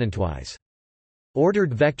componentwise.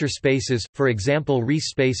 Ordered vector spaces, for example Riesz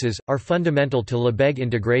spaces, are fundamental to Lebesgue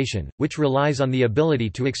integration, which relies on the ability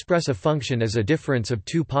to express a function as a difference of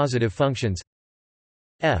two positive functions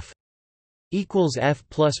f equals f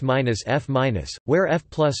plus minus f minus, where f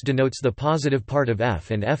plus denotes the positive part of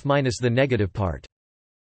f and f minus the negative part.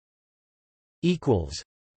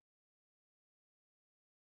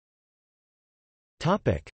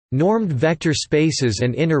 Normed vector spaces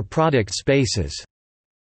and inner product spaces.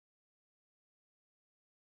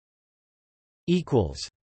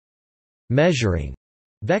 Measuring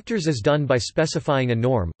vectors is done by specifying a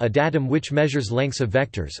norm, a datum which measures lengths of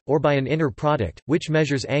vectors, or by an inner product, which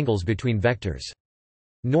measures angles between vectors.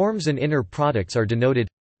 Norms and inner products are denoted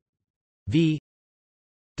v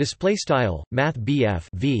 (math BF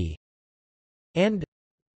v) and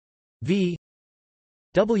v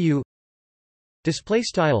w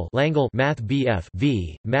 (Langle math BF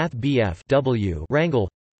v, math BF w rangle),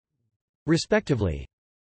 respectively.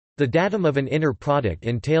 The datum of an inner product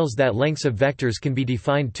entails that lengths of vectors can be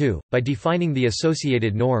defined too, by defining the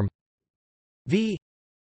associated norm v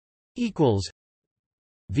equals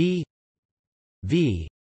v v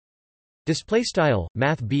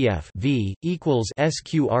 (math BF v equals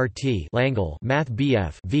sqrt Langle math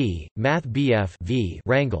BF v, math BF v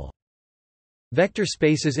rangle). Vector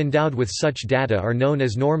spaces endowed with such data are known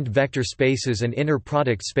as normed vector spaces and inner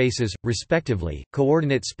product spaces, respectively.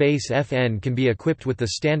 Coordinate space Fn can be equipped with the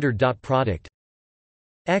standard dot product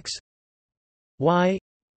x y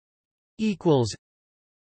equals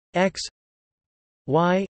x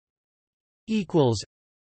y equals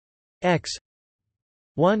x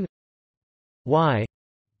 1 y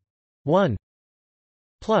 1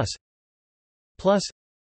 plus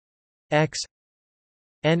x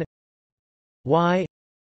n y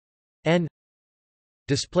n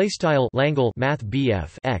display style Langle math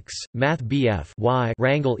BF x math BF y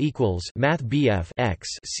rangle equals math BF x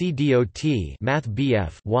c dot math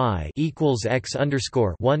BF y equals x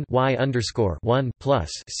underscore 1 y underscore 1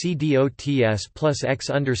 plus c dots plus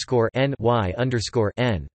x underscore n y underscore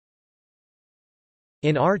n.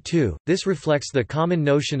 In R2, this reflects the common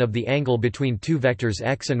notion of the angle between two vectors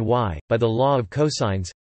x and y by the law of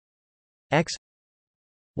cosines. X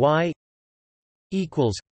y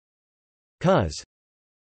equals cos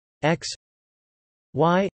x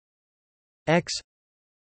y x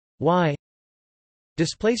y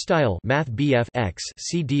Display style math BF x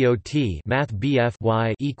c dot math BF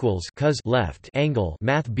y equals cos left angle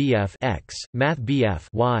math BF x math BF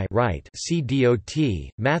y right c dot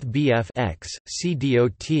math BF x c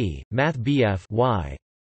dot math BF y.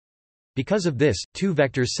 Because of this, two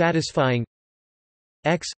vectors satisfying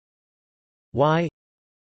x y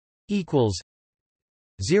equals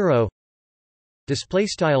 0 display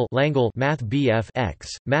style Langle math BF x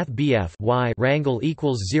math BF y rangle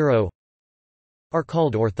equals 0 are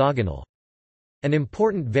called orthogonal. An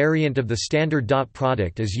important variant of the standard dot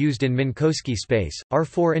product is used in Minkowski space,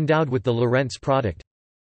 R4 endowed with the Lorentz product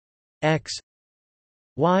x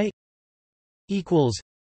y equals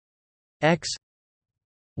x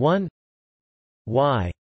 1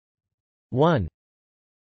 y 1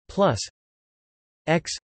 plus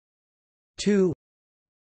x 2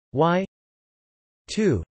 y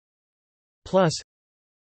 2 plus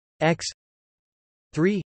x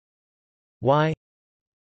 3 y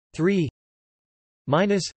 3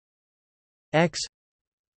 minus x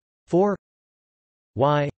 4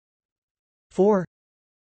 y 4.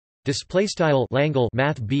 Display style Langle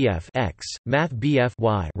math BF x math BF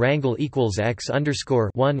y rangle equals x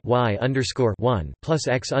underscore 1 y underscore 1 plus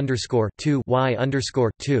x underscore 2 y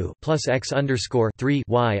underscore 2 plus x underscore 3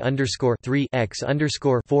 y underscore 3 x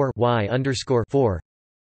underscore 4 y underscore 4.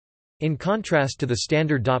 In contrast to the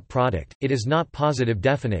standard dot product, it is not positive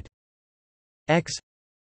definite. X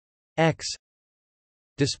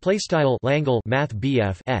display style Langle math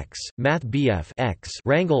BF x math BF x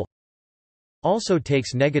rangle also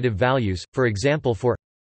takes negative values, for example for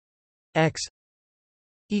x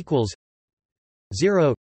equals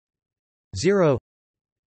 0 0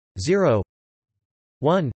 0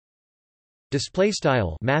 1 display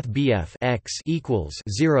style math BF x equals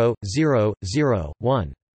 0 0 0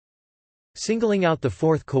 1. Singling out the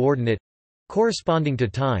fourth coordinate corresponding to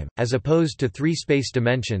time, as opposed to three space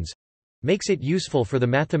dimensions, makes it useful for the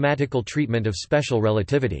mathematical treatment of special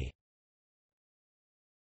relativity.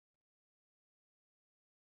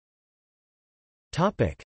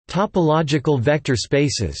 Topological vector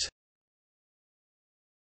spaces.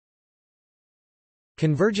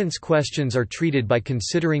 Convergence questions are treated by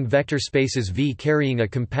considering vector spaces V carrying a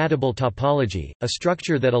compatible topology, a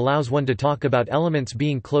structure that allows one to talk about elements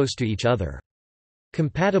being close to each other.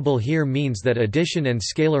 Compatible here means that addition and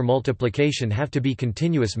scalar multiplication have to be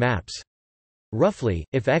continuous maps. Roughly,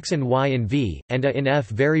 if x and y in V, and a in F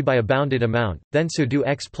vary by a bounded amount, then so do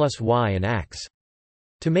x plus y and x.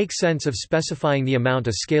 To make sense of specifying the amount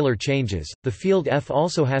a scalar changes, the field F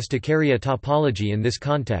also has to carry a topology in this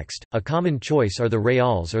context. A common choice are the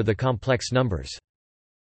reals or the complex numbers.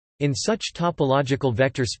 In such topological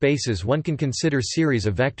vector spaces one can consider series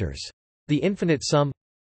of vectors. The infinite sum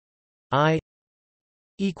I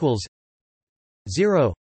equals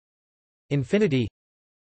 0 infinity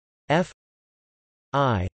f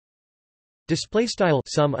I display style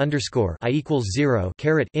sum underscore I equals 0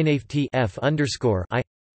 caret inft f underscore I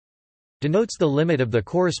denotes the limit of the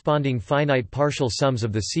corresponding finite partial sums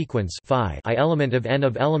of the sequence phi I element of n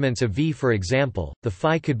of elements of V. For example, the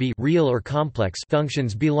phi could be real or complex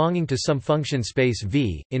functions belonging to some function space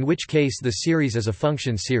V, in which case the series is a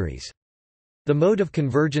function series. The mode of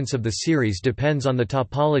convergence of the series depends on the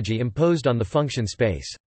topology imposed on the function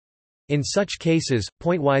space. In such cases,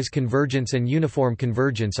 pointwise convergence and uniform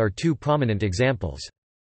convergence are two prominent examples.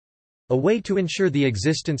 A way to ensure the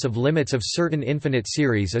existence of limits of certain infinite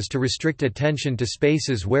series is to restrict attention to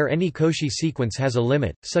spaces where any Cauchy sequence has a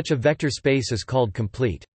limit. Such a vector space is called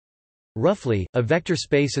complete. Roughly, a vector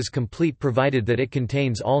space is complete provided that it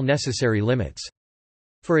contains all necessary limits.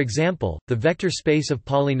 For example, the vector space of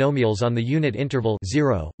polynomials on the unit interval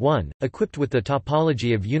 0, 1, equipped with the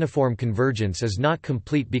topology of uniform convergence is not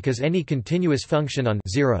complete because any continuous function on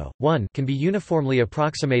 0, 1 can be uniformly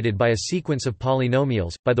approximated by a sequence of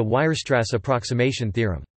polynomials, by the Weierstrass approximation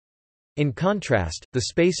theorem. In contrast, the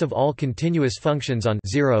space of all continuous functions on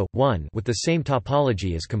 0, 1 with the same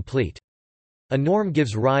topology is complete. A norm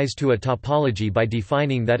gives rise to a topology by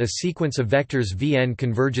defining that a sequence of vectors Vn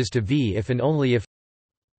converges to V if and only if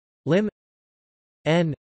lim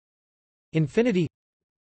n infinity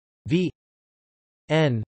V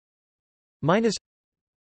n minus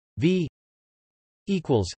V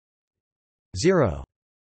equals 0.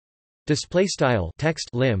 Display style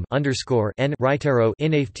text lim underscore n right arrow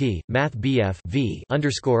inft math BF V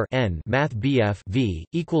underscore n math BF V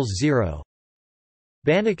equals 0.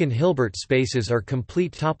 Banach and Hilbert spaces are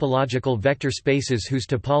complete topological vector spaces whose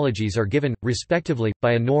topologies are given, respectively,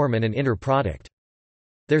 by a norm and an inner product.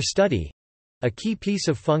 Their study, a key piece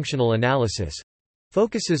of functional analysis,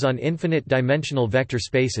 focuses on infinite-dimensional vector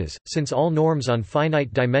spaces, since all norms on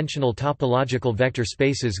finite-dimensional topological vector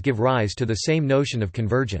spaces give rise to the same notion of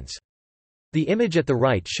convergence. The image at the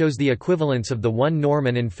right shows the equivalence of the one-norm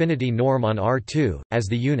and infinity norm on R2, as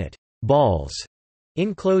the unit balls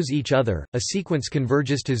enclose each other. A sequence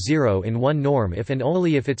converges to zero in one norm if and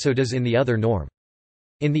only if it so does in the other norm.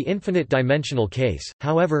 In the infinite-dimensional case,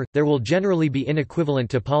 however, there will generally be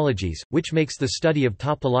inequivalent topologies, which makes the study of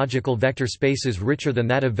topological vector spaces richer than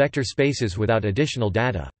that of vector spaces without additional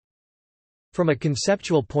data. From a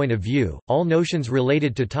conceptual point of view, all notions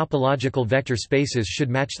related to topological vector spaces should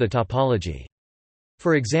match the topology.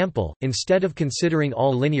 For example, instead of considering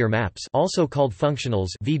all linear maps, also called functionals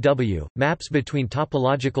 (VW), maps between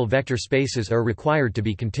topological vector spaces are required to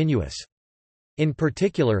be continuous. In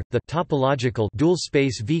particular, the topological dual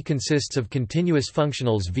space V consists of continuous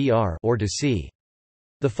functionals VR or to C.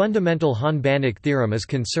 The fundamental Hahn-Banach theorem is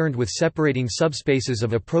concerned with separating subspaces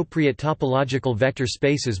of appropriate topological vector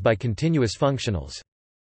spaces by continuous functionals.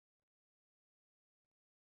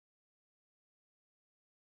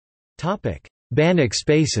 Topic: Banach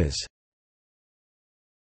spaces.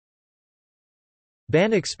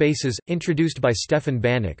 Banach spaces, introduced by Stefan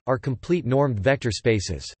Banach, are complete normed vector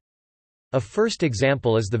spaces. A first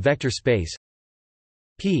example is the vector space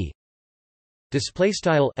P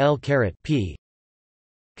L(P),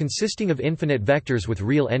 consisting of infinite vectors with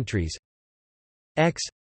real entries x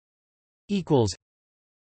equals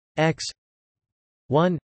x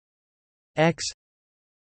 1 x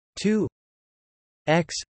 2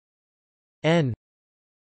 x n.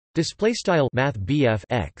 Display style Math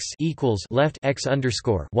x equals left x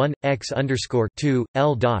underscore 1 x underscore 2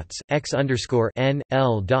 L dots x underscore n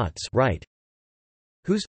L dots right,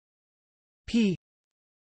 whose P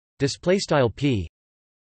display style P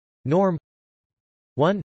norm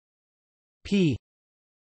 1 P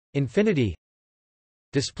infinity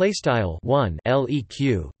display style 1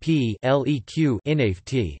 leq P leq inf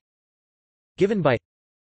T, given by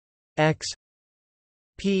x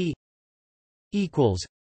P equals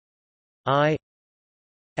I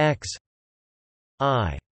x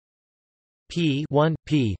I P 1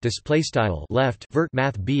 P display style left vert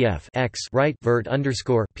Math x right vert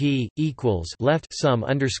underscore P equals left sum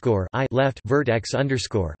underscore I left vert x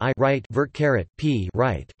underscore I right vert caret P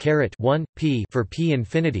right caret 1 P for P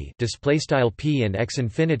infinity display style P and x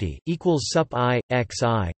infinity equals sup I x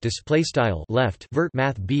I display style left vert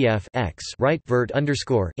Math x right vert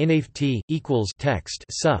underscore inf T equals text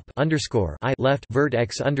sup underscore I left vert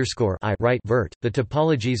x underscore I right vert. The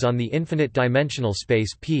topologies on the infinite dimensional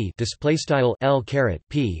space P display style L caret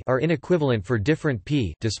P are inequivalent for different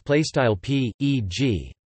P display style P,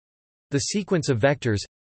 e.g. the sequence of vectors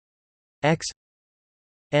x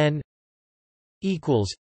n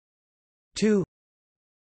equals 2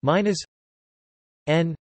 minus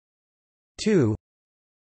n 2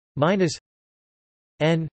 minus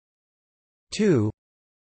n 2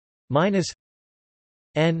 minus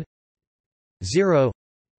n 0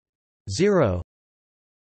 0.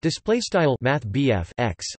 Display style Math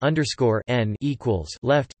x underscore n equals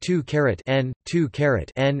left 2 caret n 2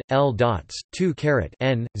 caret n L dots 2 caret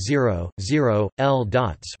n 0 0 L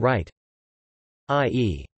dots right,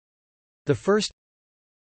 i.e. the first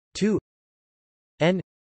 2 n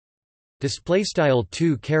display style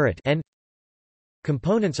 2 caret n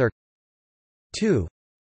components are 2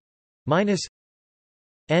 minus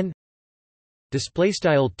n display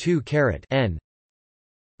style 2 caret n.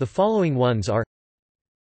 The following ones are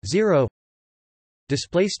 0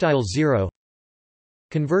 display style 0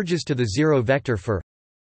 converges to the 0 vector for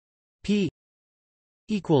P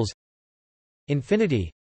equals infinity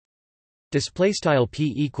display style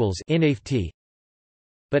P equals inf T,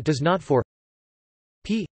 but does not for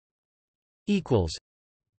P equals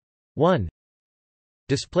 1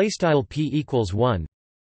 display style P equals 1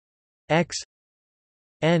 x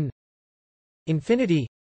n infinity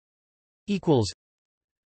equals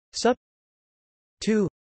sup 2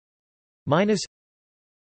 minus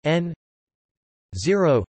n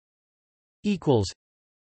 0 equals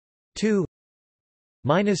 2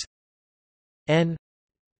 minus n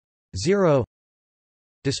 0.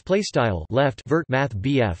 Display style left vert Math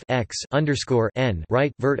x underscore n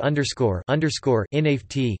right vert underscore inf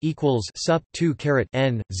T equals sup 2 caret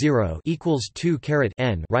n 0 equals 2 caret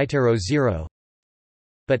n right arrow 0.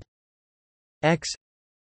 But x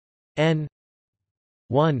n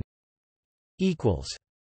 1 equals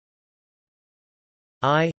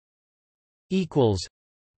I equals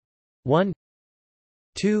 1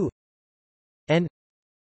 2 n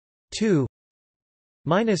 2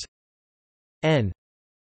 minus n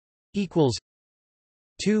equals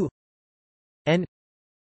 2 n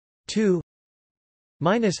 2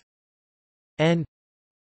 minus n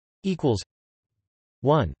equals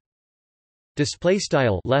 1. Display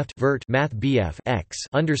style left vert math BF x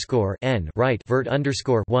underscore n right vert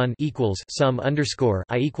underscore 1 equals sum underscore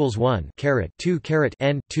I equals 1 caret 2 caret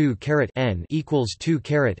n 2 caret n equals 2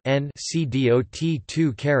 caret n c dot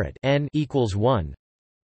 2 caret n equals 1.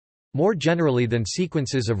 More generally than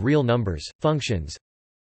sequences of real numbers, functions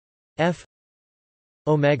f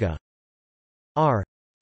omega r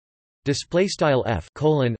display style f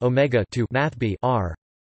colon omega to math b r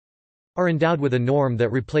are endowed with a norm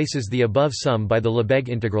that replaces the above sum by the Lebesgue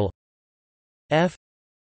integral f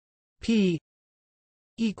p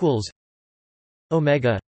equals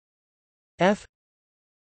omega f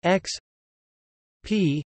x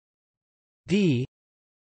p d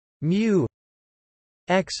mu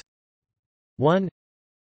x 1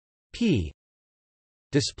 p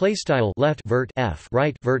display style left vert f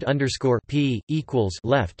right vert underscore p equals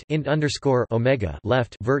left int underscore omega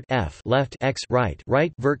left vert f left x right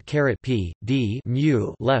right vert caret p d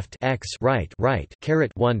mu left x right right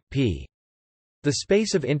caret 1 p. The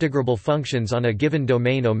space of integrable functions on a given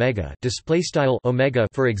domain omega display style omega,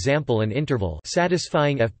 for example an interval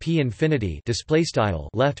satisfying f p infinity display style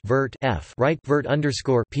left vert f right vert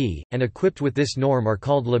underscore p and equipped with this norm are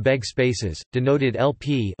called Lebesgue spaces, denoted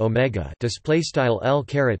LP omega display style L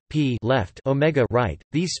caret p left omega right.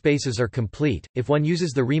 These spaces are complete if one uses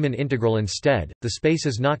the Riemann integral instead. The space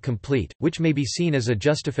is not complete, which may be seen as a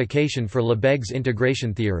justification for Lebesgue's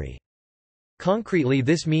integration theory. Concretely,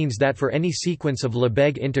 this means that for any sequence of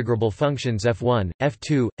Lebesgue integrable functions f1,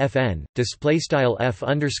 f2, fn, display style f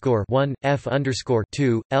underscore 1, f underscore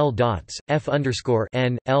 2, l dots, f underscore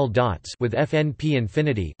n, l dots with fn p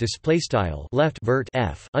infinity display style left vert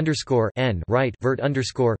f underscore n right vert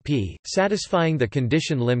underscore p, satisfying the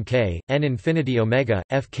condition lim k n infinity omega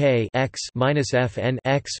fk x minus fn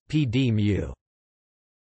x p d mu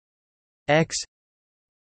x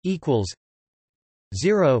equals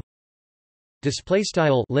 0. Display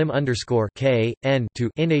style lim underscore k n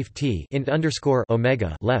to inf t int underscore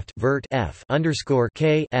omega left vert f underscore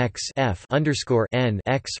k x f underscore n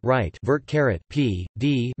x right vert caret p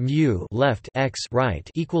d mu left x right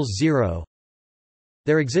equals 0.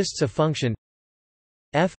 There exists a function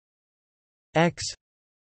f x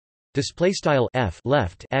display style f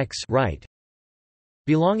left x right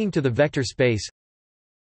belonging to the vector space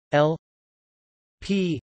L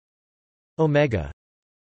p omega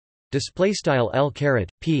display style L caret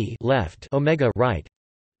p left omega right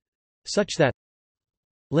such that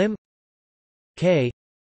lim k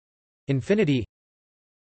infinity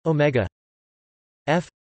omega f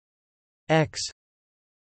x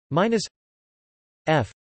minus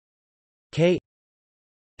f k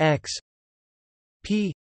x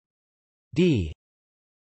p d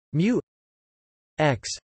mu x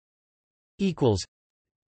equals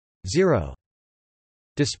 0.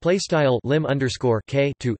 Display style lim underscore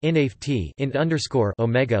k to inf t int underscore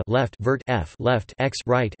omega left vert f left x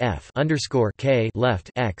right f underscore k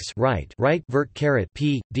left x right right vert caret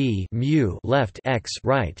p d mu left x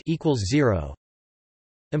right equals 0.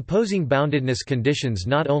 Imposing boundedness conditions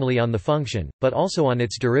not only on the function but also on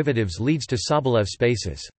its derivatives leads to Sobolev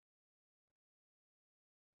spaces.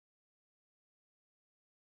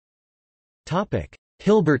 Topic: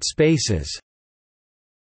 Hilbert spaces.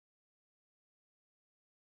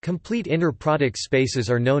 Complete inner product spaces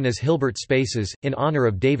are known as Hilbert spaces, in honor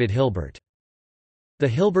of David Hilbert. The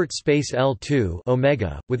Hilbert space L2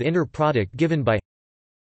 omega, with inner product given by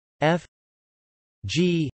f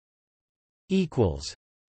g equals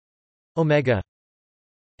omega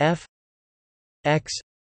f x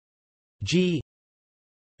g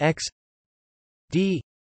x d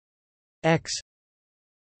x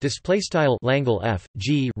display style Langle f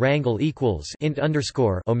g rangle equals int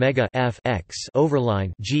underscore omega f x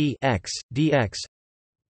overline g x dx,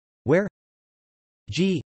 where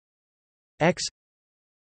g x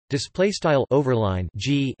display style overline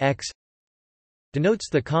g x denotes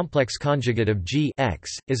the complex conjugate of g x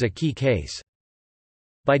is a key case.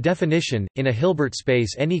 By definition, in a Hilbert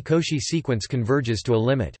space, any Cauchy sequence converges to a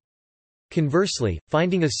limit. Conversely,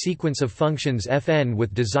 finding a sequence of functions fn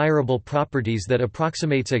with desirable properties that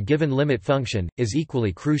approximates a given limit function, is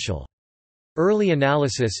equally crucial. Early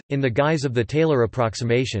analysis, in the guise of the Taylor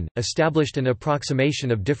approximation, established an approximation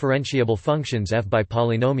of differentiable functions f by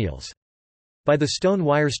polynomials. By the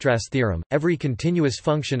Stone-Weierstrass theorem, every continuous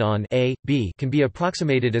function on a, b can be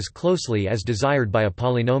approximated as closely as desired by a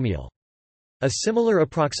polynomial. A similar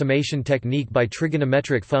approximation technique by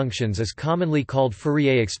trigonometric functions is commonly called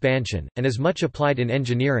Fourier expansion, and is much applied in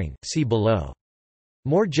engineering, see below.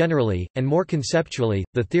 More generally, and more conceptually,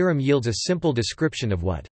 the theorem yields a simple description of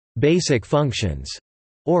what basic functions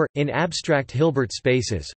Or, in abstract Hilbert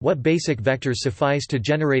spaces, what basic vectors suffice to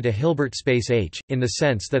generate a Hilbert space H, in the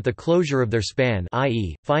sense that the closure of their span,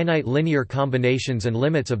 i.e., finite linear combinations and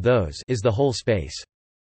limits of those, is the whole space.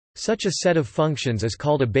 Such a set of functions is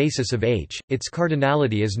called a basis of H. Its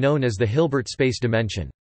cardinality is known as the Hilbert space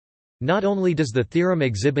dimension. Not only does the theorem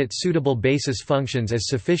exhibit suitable basis functions as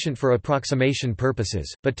sufficient for approximation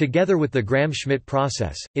purposes, but together with the Gram-Schmidt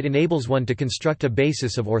process, it enables one to construct a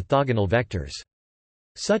basis of orthogonal vectors.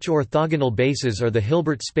 Such orthogonal bases are the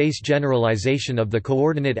Hilbert space generalization of the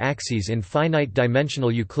coordinate axes in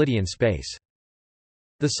finite-dimensional Euclidean space.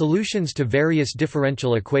 The solutions to various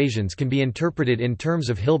differential equations can be interpreted in terms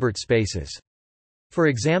of Hilbert spaces. For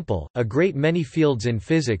example, a great many fields in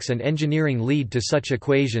physics and engineering lead to such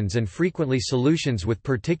equations, and frequently solutions with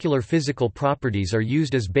particular physical properties are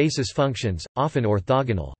used as basis functions, often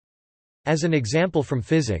orthogonal. As an example from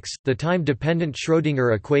physics, the time-dependent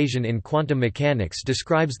Schrödinger equation in quantum mechanics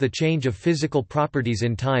describes the change of physical properties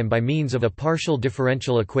in time by means of a partial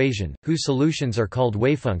differential equation, whose solutions are called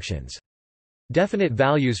wavefunctions. Definite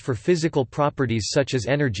values for physical properties such as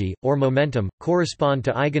energy, or momentum, correspond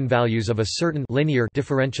to eigenvalues of a certain linear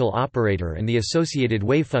differential operator, and the associated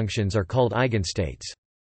wavefunctions are called eigenstates.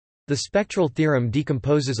 The spectral theorem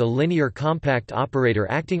decomposes a linear compact operator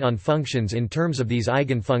acting on functions in terms of these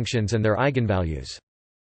eigenfunctions and their eigenvalues.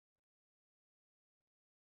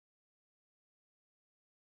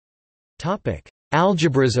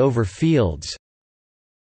 Algebras over fields.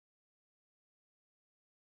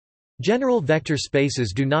 General vector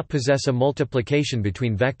spaces do not possess a multiplication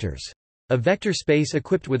between vectors. A vector space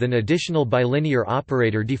equipped with an additional bilinear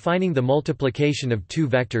operator defining the multiplication of two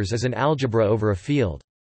vectors is an algebra over a field.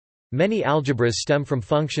 Many algebras stem from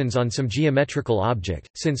functions on some geometrical object.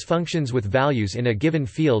 Since functions with values in a given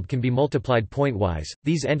field can be multiplied pointwise,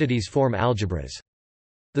 these entities form algebras.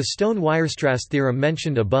 The Stone-Weierstrass theorem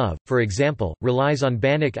mentioned above, for example, relies on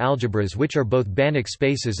Banach algebras, which are both Banach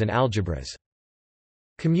spaces and algebras.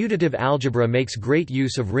 Commutative algebra makes great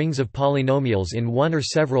use of rings of polynomials in one or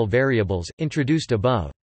several variables, introduced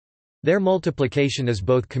above. Their multiplication is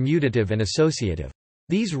both commutative and associative.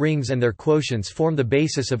 These rings and their quotients form the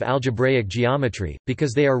basis of algebraic geometry,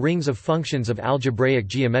 because they are rings of functions of algebraic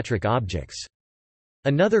geometric objects.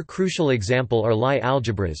 Another crucial example are Lie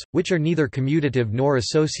algebras, which are neither commutative nor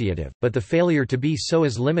associative, but the failure to be so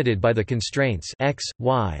is limited by the constraints x,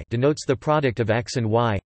 y denotes the product of x and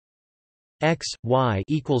y. X, y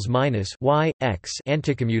equals minus y, x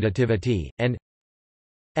anticommutativity, and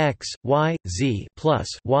x, y, z plus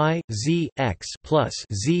y, z, x plus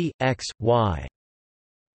z, x, y.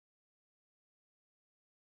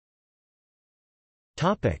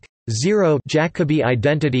 Topic 0 Jacobi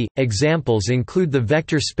identity. Examples include the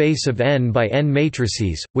vector space of n by n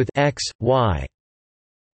matrices with x, y.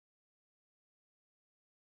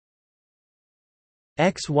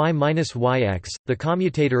 X y minus yx, the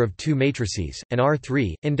commutator of two matrices, and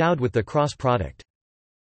R3, endowed with the cross product.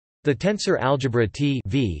 The tensor algebra T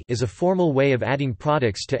v is a formal way of adding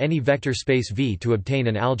products to any vector space V to obtain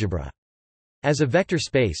an algebra. As a vector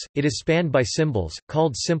space, it is spanned by symbols,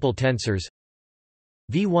 called simple tensors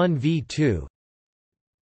V1 V2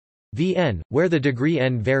 Vn, where the degree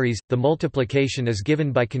n varies. The multiplication is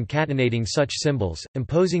given by concatenating such symbols,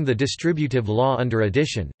 imposing the distributive law under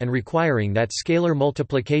addition, and requiring that scalar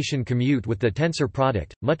multiplication commute with the tensor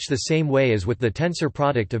product, much the same way as with the tensor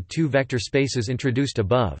product of two vector spaces introduced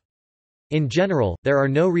above. In general, there are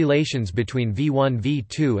no relations between V1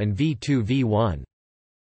 V2 and V2 V1.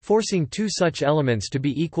 Forcing two such elements to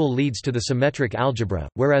be equal leads to the symmetric algebra,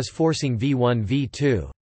 whereas forcing V1 V2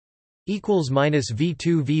 equals minus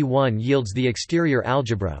V2 V1 yields the exterior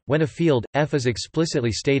algebra. When a field F is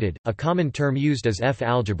explicitly stated, a common term used is F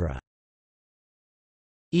algebra.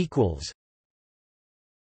 Equals.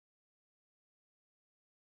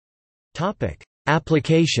 Topic: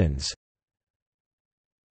 Applications.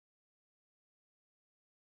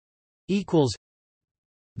 Equals.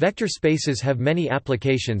 Vector spaces have many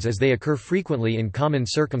applications as they occur frequently in common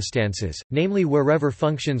circumstances, namely wherever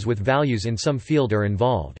functions with values in some field are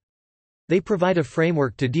involved. They provide a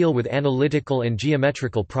framework to deal with analytical and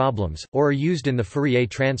geometrical problems, or are used in the Fourier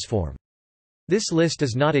transform. This list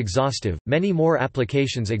is not exhaustive, many more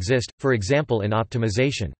applications exist, for example in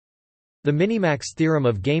optimization. The minimax theorem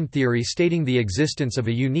of game theory stating the existence of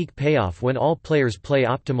a unique payoff when all players play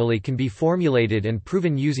optimally can be formulated and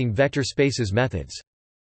proven using vector spaces methods.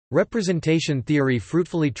 Representation theory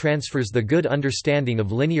fruitfully transfers the good understanding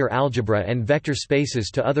of linear algebra and vector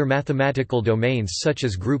spaces to other mathematical domains such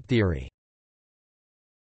as group theory.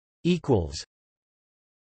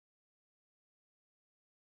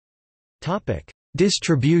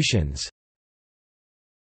 Distributions.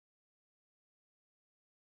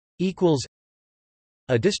 equals.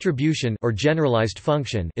 A distribution or generalized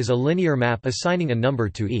function is a linear map assigning a number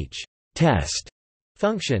to each test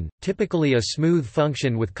function, typically a smooth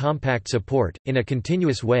function with compact support, in a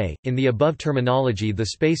continuous way. In the above terminology, the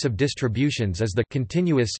space of distributions is the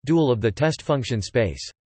continuous dual of the test function space.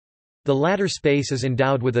 The latter space is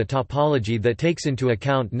endowed with a topology that takes into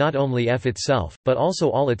account not only f itself, but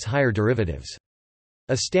also all its higher derivatives.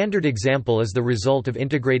 A standard example is the result of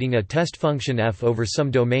integrating a test function f over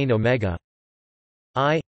some domain omega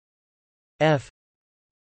I f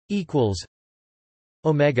equals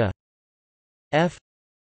omega f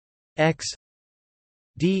x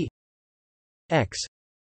d x.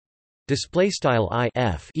 Display style I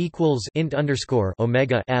f equals int underscore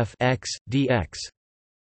omega f x dx.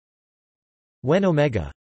 When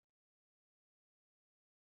omega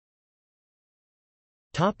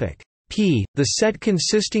topic P, the set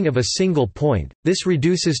consisting of a single point, this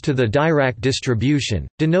reduces to the Dirac distribution,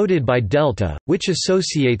 denoted by delta, which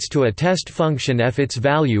associates to a test function f its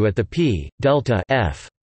value at the P, delta f.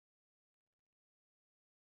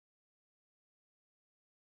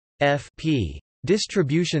 P.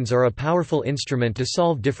 Distributions are a powerful instrument to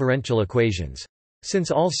solve differential equations.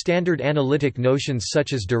 Since all standard analytic notions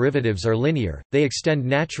such as derivatives are linear, they extend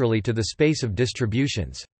naturally to the space of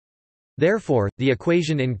distributions. Therefore, the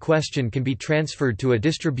equation in question can be transferred to a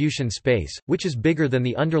distribution space, which is bigger than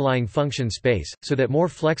the underlying function space, so that more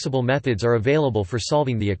flexible methods are available for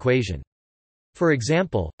solving the equation. For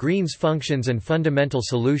example, Green's functions and fundamental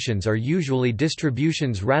solutions are usually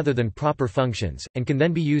distributions rather than proper functions, and can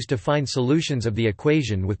then be used to find solutions of the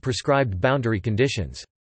equation with prescribed boundary conditions.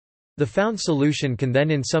 The found solution can then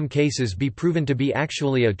in some cases be proven to be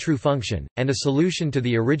actually a true function, and a solution to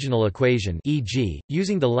the original equation, e.g.,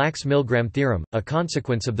 using the Lax-Milgram theorem, a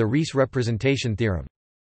consequence of the Riesz representation theorem.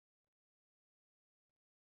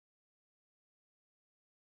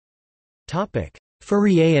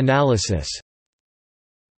 Fourier analysis.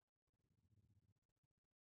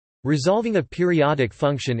 Resolving a periodic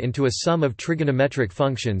function into a sum of trigonometric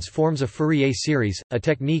functions forms a Fourier series, a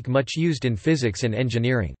technique much used in physics and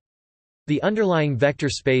engineering. The underlying vector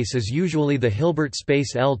space is usually the Hilbert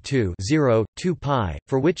space L2 0, 2 pi,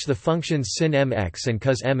 for which the functions sin mx and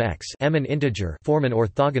cos mx m an integer form an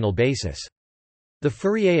orthogonal basis. The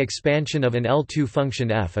Fourier expansion of an L2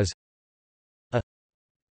 function f is a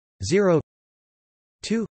 0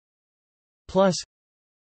 2 plus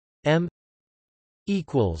m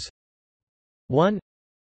equals 1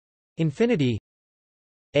 infinity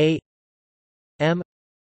a m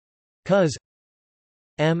cos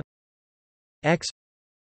m x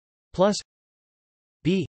plus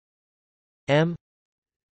b m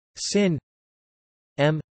sin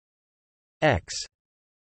m x.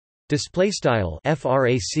 Display style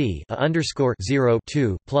frac a underscore 0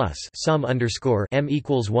 2 plus sum underscore m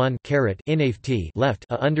equals 1 caret inft left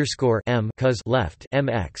a underscore m cos left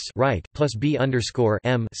mx right plus b underscore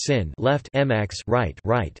m sin left mx right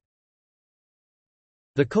right.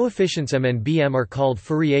 The coefficients m and bm are called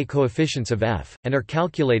Fourier coefficients of f, and are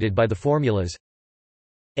calculated by the formulas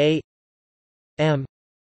a m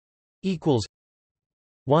equals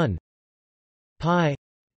 1 pi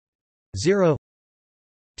 0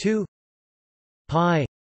 2 pi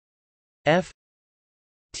f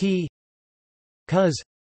t cos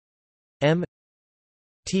m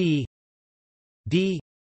t d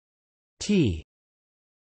t.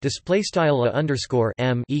 Display style a underscore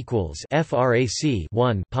m equals frac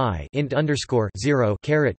 1 pi int underscore 0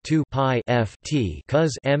 caret 2 pi f t cos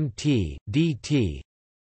m t dt.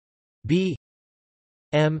 B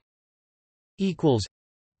m equals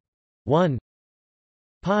 1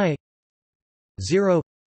 pi 0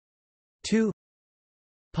 2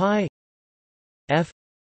 pi f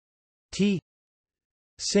t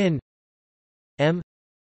sin m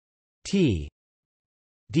t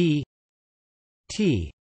d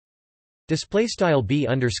t. Display style b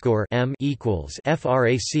underscore m equals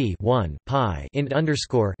frac 1 pi int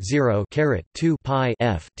underscore 0 caret 2 pi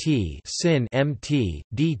f t sin m t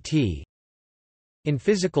dt. In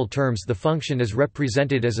physical terms, the function is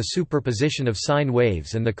represented as a superposition of sine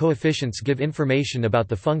waves, and the coefficients give information about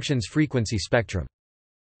the function's frequency spectrum.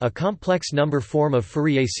 A complex number form of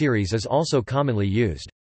Fourier series is also commonly used.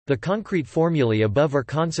 The concrete formulae above are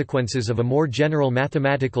consequences of a more general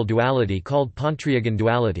mathematical duality called Pontryagin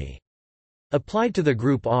duality. Applied to the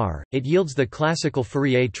group R, it yields the classical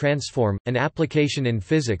Fourier transform. An application in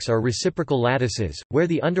physics are reciprocal lattices, where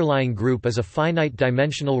the underlying group is a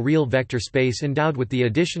finite-dimensional real vector space endowed with the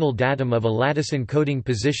additional datum of a lattice encoding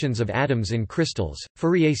positions of atoms in crystals.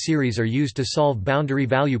 Fourier series are used to solve boundary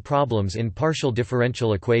value problems in partial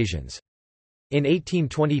differential equations. In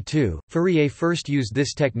 1822, Fourier first used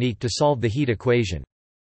this technique to solve the heat equation.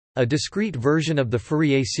 A discrete version of the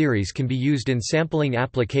Fourier series can be used in sampling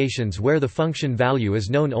applications where the function value is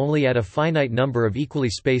known only at a finite number of equally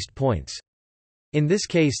spaced points. In this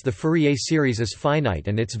case, the Fourier series is finite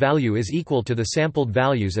and its value is equal to the sampled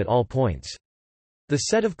values at all points. The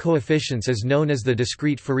set of coefficients is known as the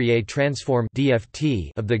discrete Fourier transform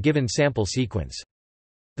 (DFT) of the given sample sequence.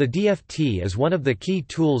 The DFT is one of the key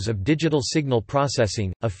tools of digital signal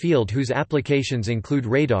processing, a field whose applications include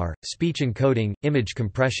radar, speech encoding, image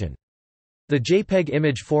compression. The JPEG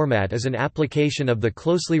image format is an application of the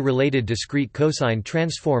closely related discrete cosine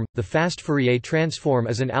transform. The fast Fourier transform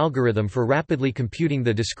is an algorithm for rapidly computing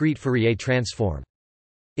the discrete Fourier transform.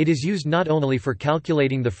 It is used not only for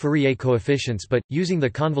calculating the Fourier coefficients but, using the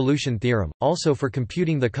convolution theorem, also for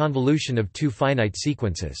computing the convolution of two finite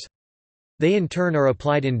sequences. They in turn are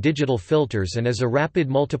applied in digital filters and as a rapid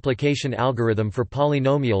multiplication algorithm for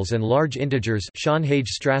polynomials and large integers,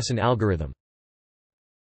 Schoenhage-Strassen algorithm.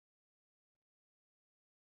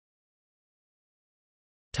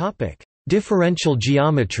 Topic: Differential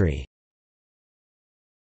geometry.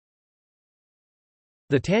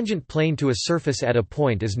 The tangent plane to a surface at a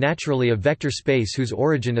point is naturally a vector space whose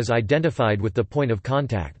origin is identified with the point of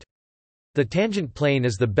contact. The tangent plane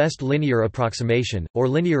is the best linear approximation, or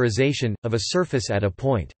linearization, of a surface at a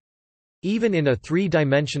point. Even in a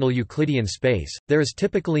three-dimensional Euclidean space, there is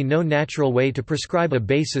typically no natural way to prescribe a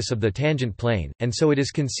basis of the tangent plane, and so it is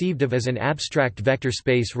conceived of as an abstract vector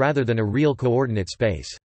space rather than a real coordinate space.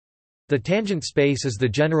 The tangent space is the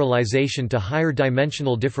generalization to higher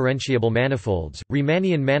dimensional differentiable manifolds.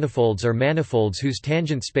 Riemannian manifolds are manifolds whose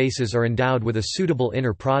tangent spaces are endowed with a suitable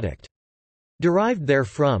inner product. Derived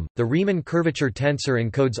therefrom, the Riemann curvature tensor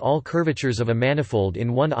encodes all curvatures of a manifold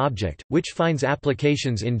in one object, which finds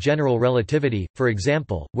applications in general relativity, for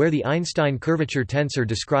example, where the Einstein curvature tensor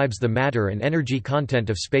describes the matter and energy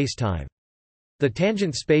content of spacetime. The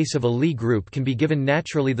tangent space of a Lie group can be given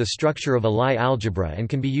naturally the structure of a Lie algebra and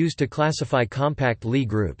can be used to classify compact Lie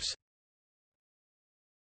groups.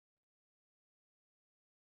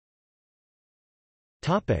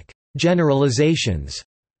 Generalizations.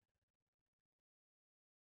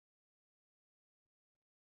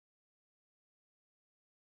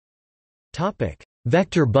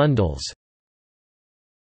 Vector bundles.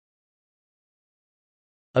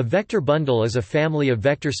 A vector bundle is a family of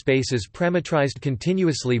vector spaces parametrized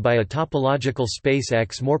continuously by a topological space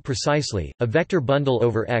X. More precisely, a vector bundle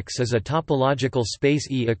over X is a topological space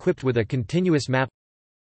E equipped with a continuous map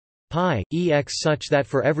π Ex such that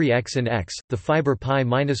for every x in X, the fiber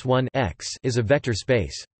π-1 x is a vector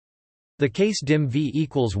space. The case dim V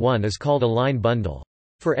equals 1 is called a line bundle.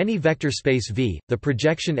 For any vector space V, the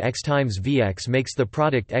projection x times Vx makes the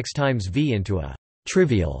product x times V into a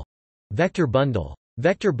trivial vector bundle.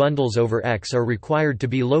 Vector bundles over X are required to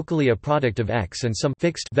be locally a product of X and some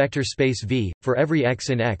fixed vector space V. For every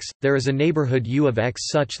x in X, there is a neighborhood U of X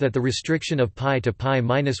such that the restriction of π to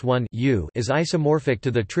π-1 U is isomorphic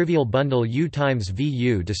to the trivial bundle U times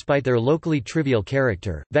VU. Despite their locally trivial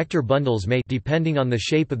character, vector bundles may, depending on the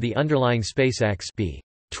shape of the underlying space X, be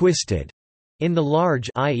twisted in the large,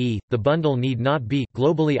 i.e., the bundle need not be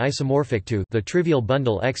globally isomorphic to the trivial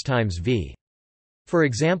bundle X times V. For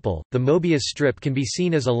example, the Mobius strip can be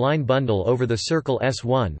seen as a line bundle over the circle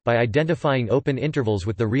S1 by identifying open intervals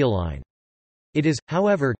with the real line. It is,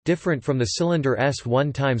 however, different from the cylinder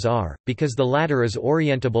S1 times R, because the latter is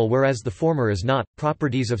orientable whereas the former is not.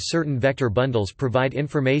 Properties of certain vector bundles provide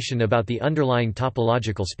information about the underlying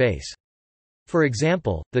topological space. For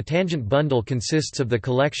example, the tangent bundle consists of the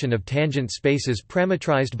collection of tangent spaces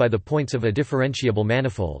parametrized by the points of a differentiable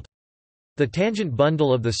manifold. The tangent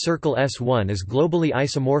bundle of the circle S1 is globally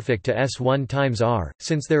isomorphic to S1 times R,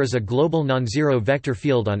 since there is a global non-zero vector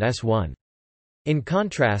field on S1. In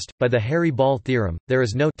contrast, by the Harry-Ball theorem, there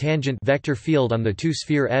is no tangent vector field on the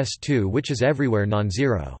two-sphere S2 which is everywhere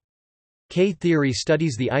non-zero. K-theory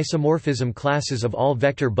studies the isomorphism classes of all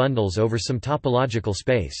vector bundles over some topological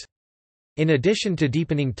space. In addition to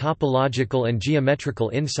deepening topological and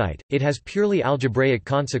geometrical insight, it has purely algebraic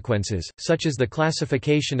consequences, such as the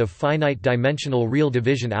classification of finite-dimensional real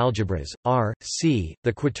division algebras, R, C,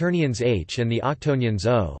 the quaternions H and the octonions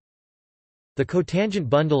O. The cotangent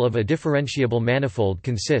bundle of a differentiable manifold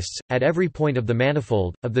consists, at every point of the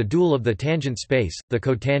manifold, of the dual of the tangent space, the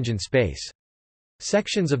cotangent space.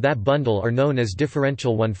 Sections of that bundle are known as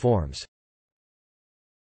differential one-forms.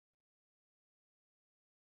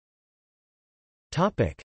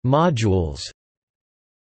 Modules.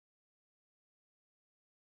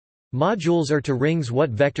 Modules are to rings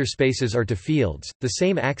what vector spaces are to fields. The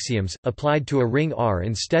same axioms, applied to a ring R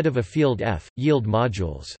instead of a field F, yield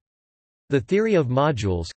modules. The theory of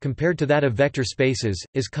modules, compared to that of vector spaces,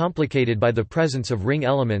 is complicated by the presence of ring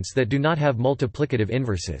elements that do not have multiplicative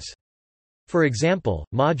inverses. For example,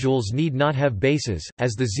 modules need not have bases,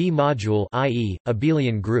 as the Z module, i.e.,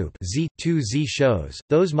 abelian group Z2Z shows.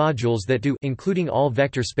 Those modules that do, including all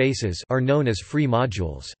vector spaces, are known as free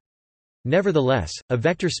modules. Nevertheless, a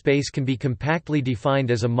vector space can be compactly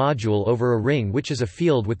defined as a module over a ring which is a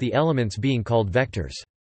field with the elements being called vectors.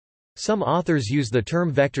 Some authors use the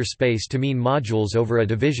term vector space to mean modules over a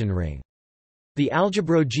division ring. The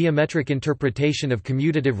algebro-geometric interpretation of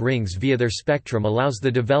commutative rings via their spectrum allows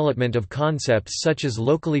the development of concepts such as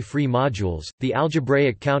locally free modules, the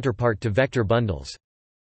algebraic counterpart to vector bundles.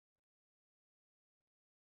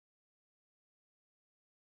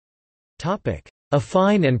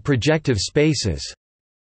 Affine and projective spaces.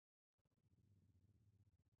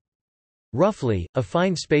 Roughly,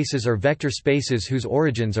 affine spaces are vector spaces whose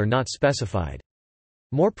origins are not specified.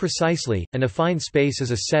 More precisely, an affine space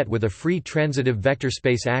is a set with a free transitive vector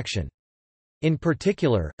space action. In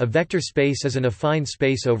particular, a vector space is an affine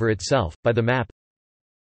space over itself, by the map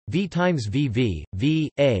V times VV,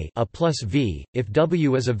 V, A plus V. If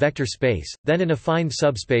W is a vector space, then an affine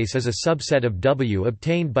subspace is a subset of W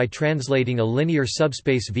obtained by translating a linear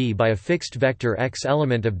subspace V by a fixed vector X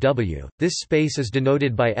element of W. This space is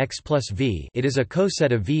denoted by X plus V. It is a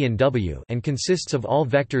coset of V in W and consists of all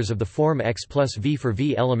vectors of the form X plus V for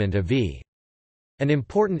V element of V. An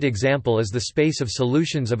important example is the space of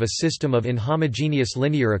solutions of a system of inhomogeneous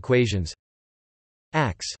linear equations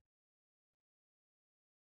AX.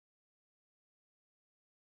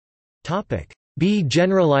 B.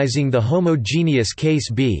 Generalizing the homogeneous case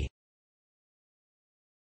B.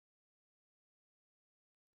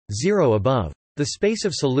 0 above. The space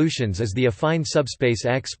of solutions is the affine subspace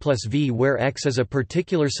X plus V where X is a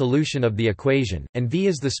particular solution of the equation, and V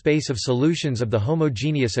is the space of solutions of the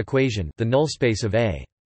homogeneous equation, the null space of A.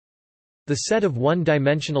 The set of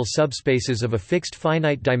one-dimensional subspaces of a fixed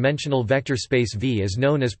finite-dimensional vector space V is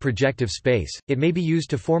known as projective space. It may be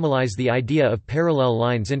used to formalize the idea of parallel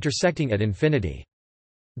lines intersecting at infinity.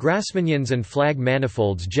 Grassmannians and flag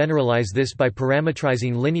manifolds generalize this by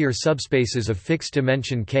parametrizing linear subspaces of fixed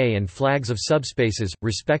dimension K and flags of subspaces,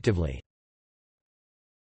 respectively.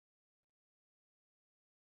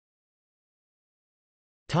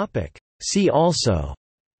 See also: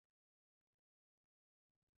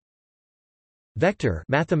 Vector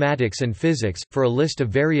mathematics and physics, for a list of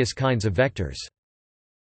various kinds of vectors.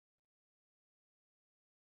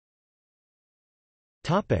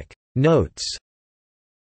 Notes.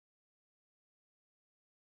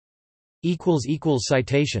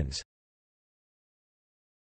 Citations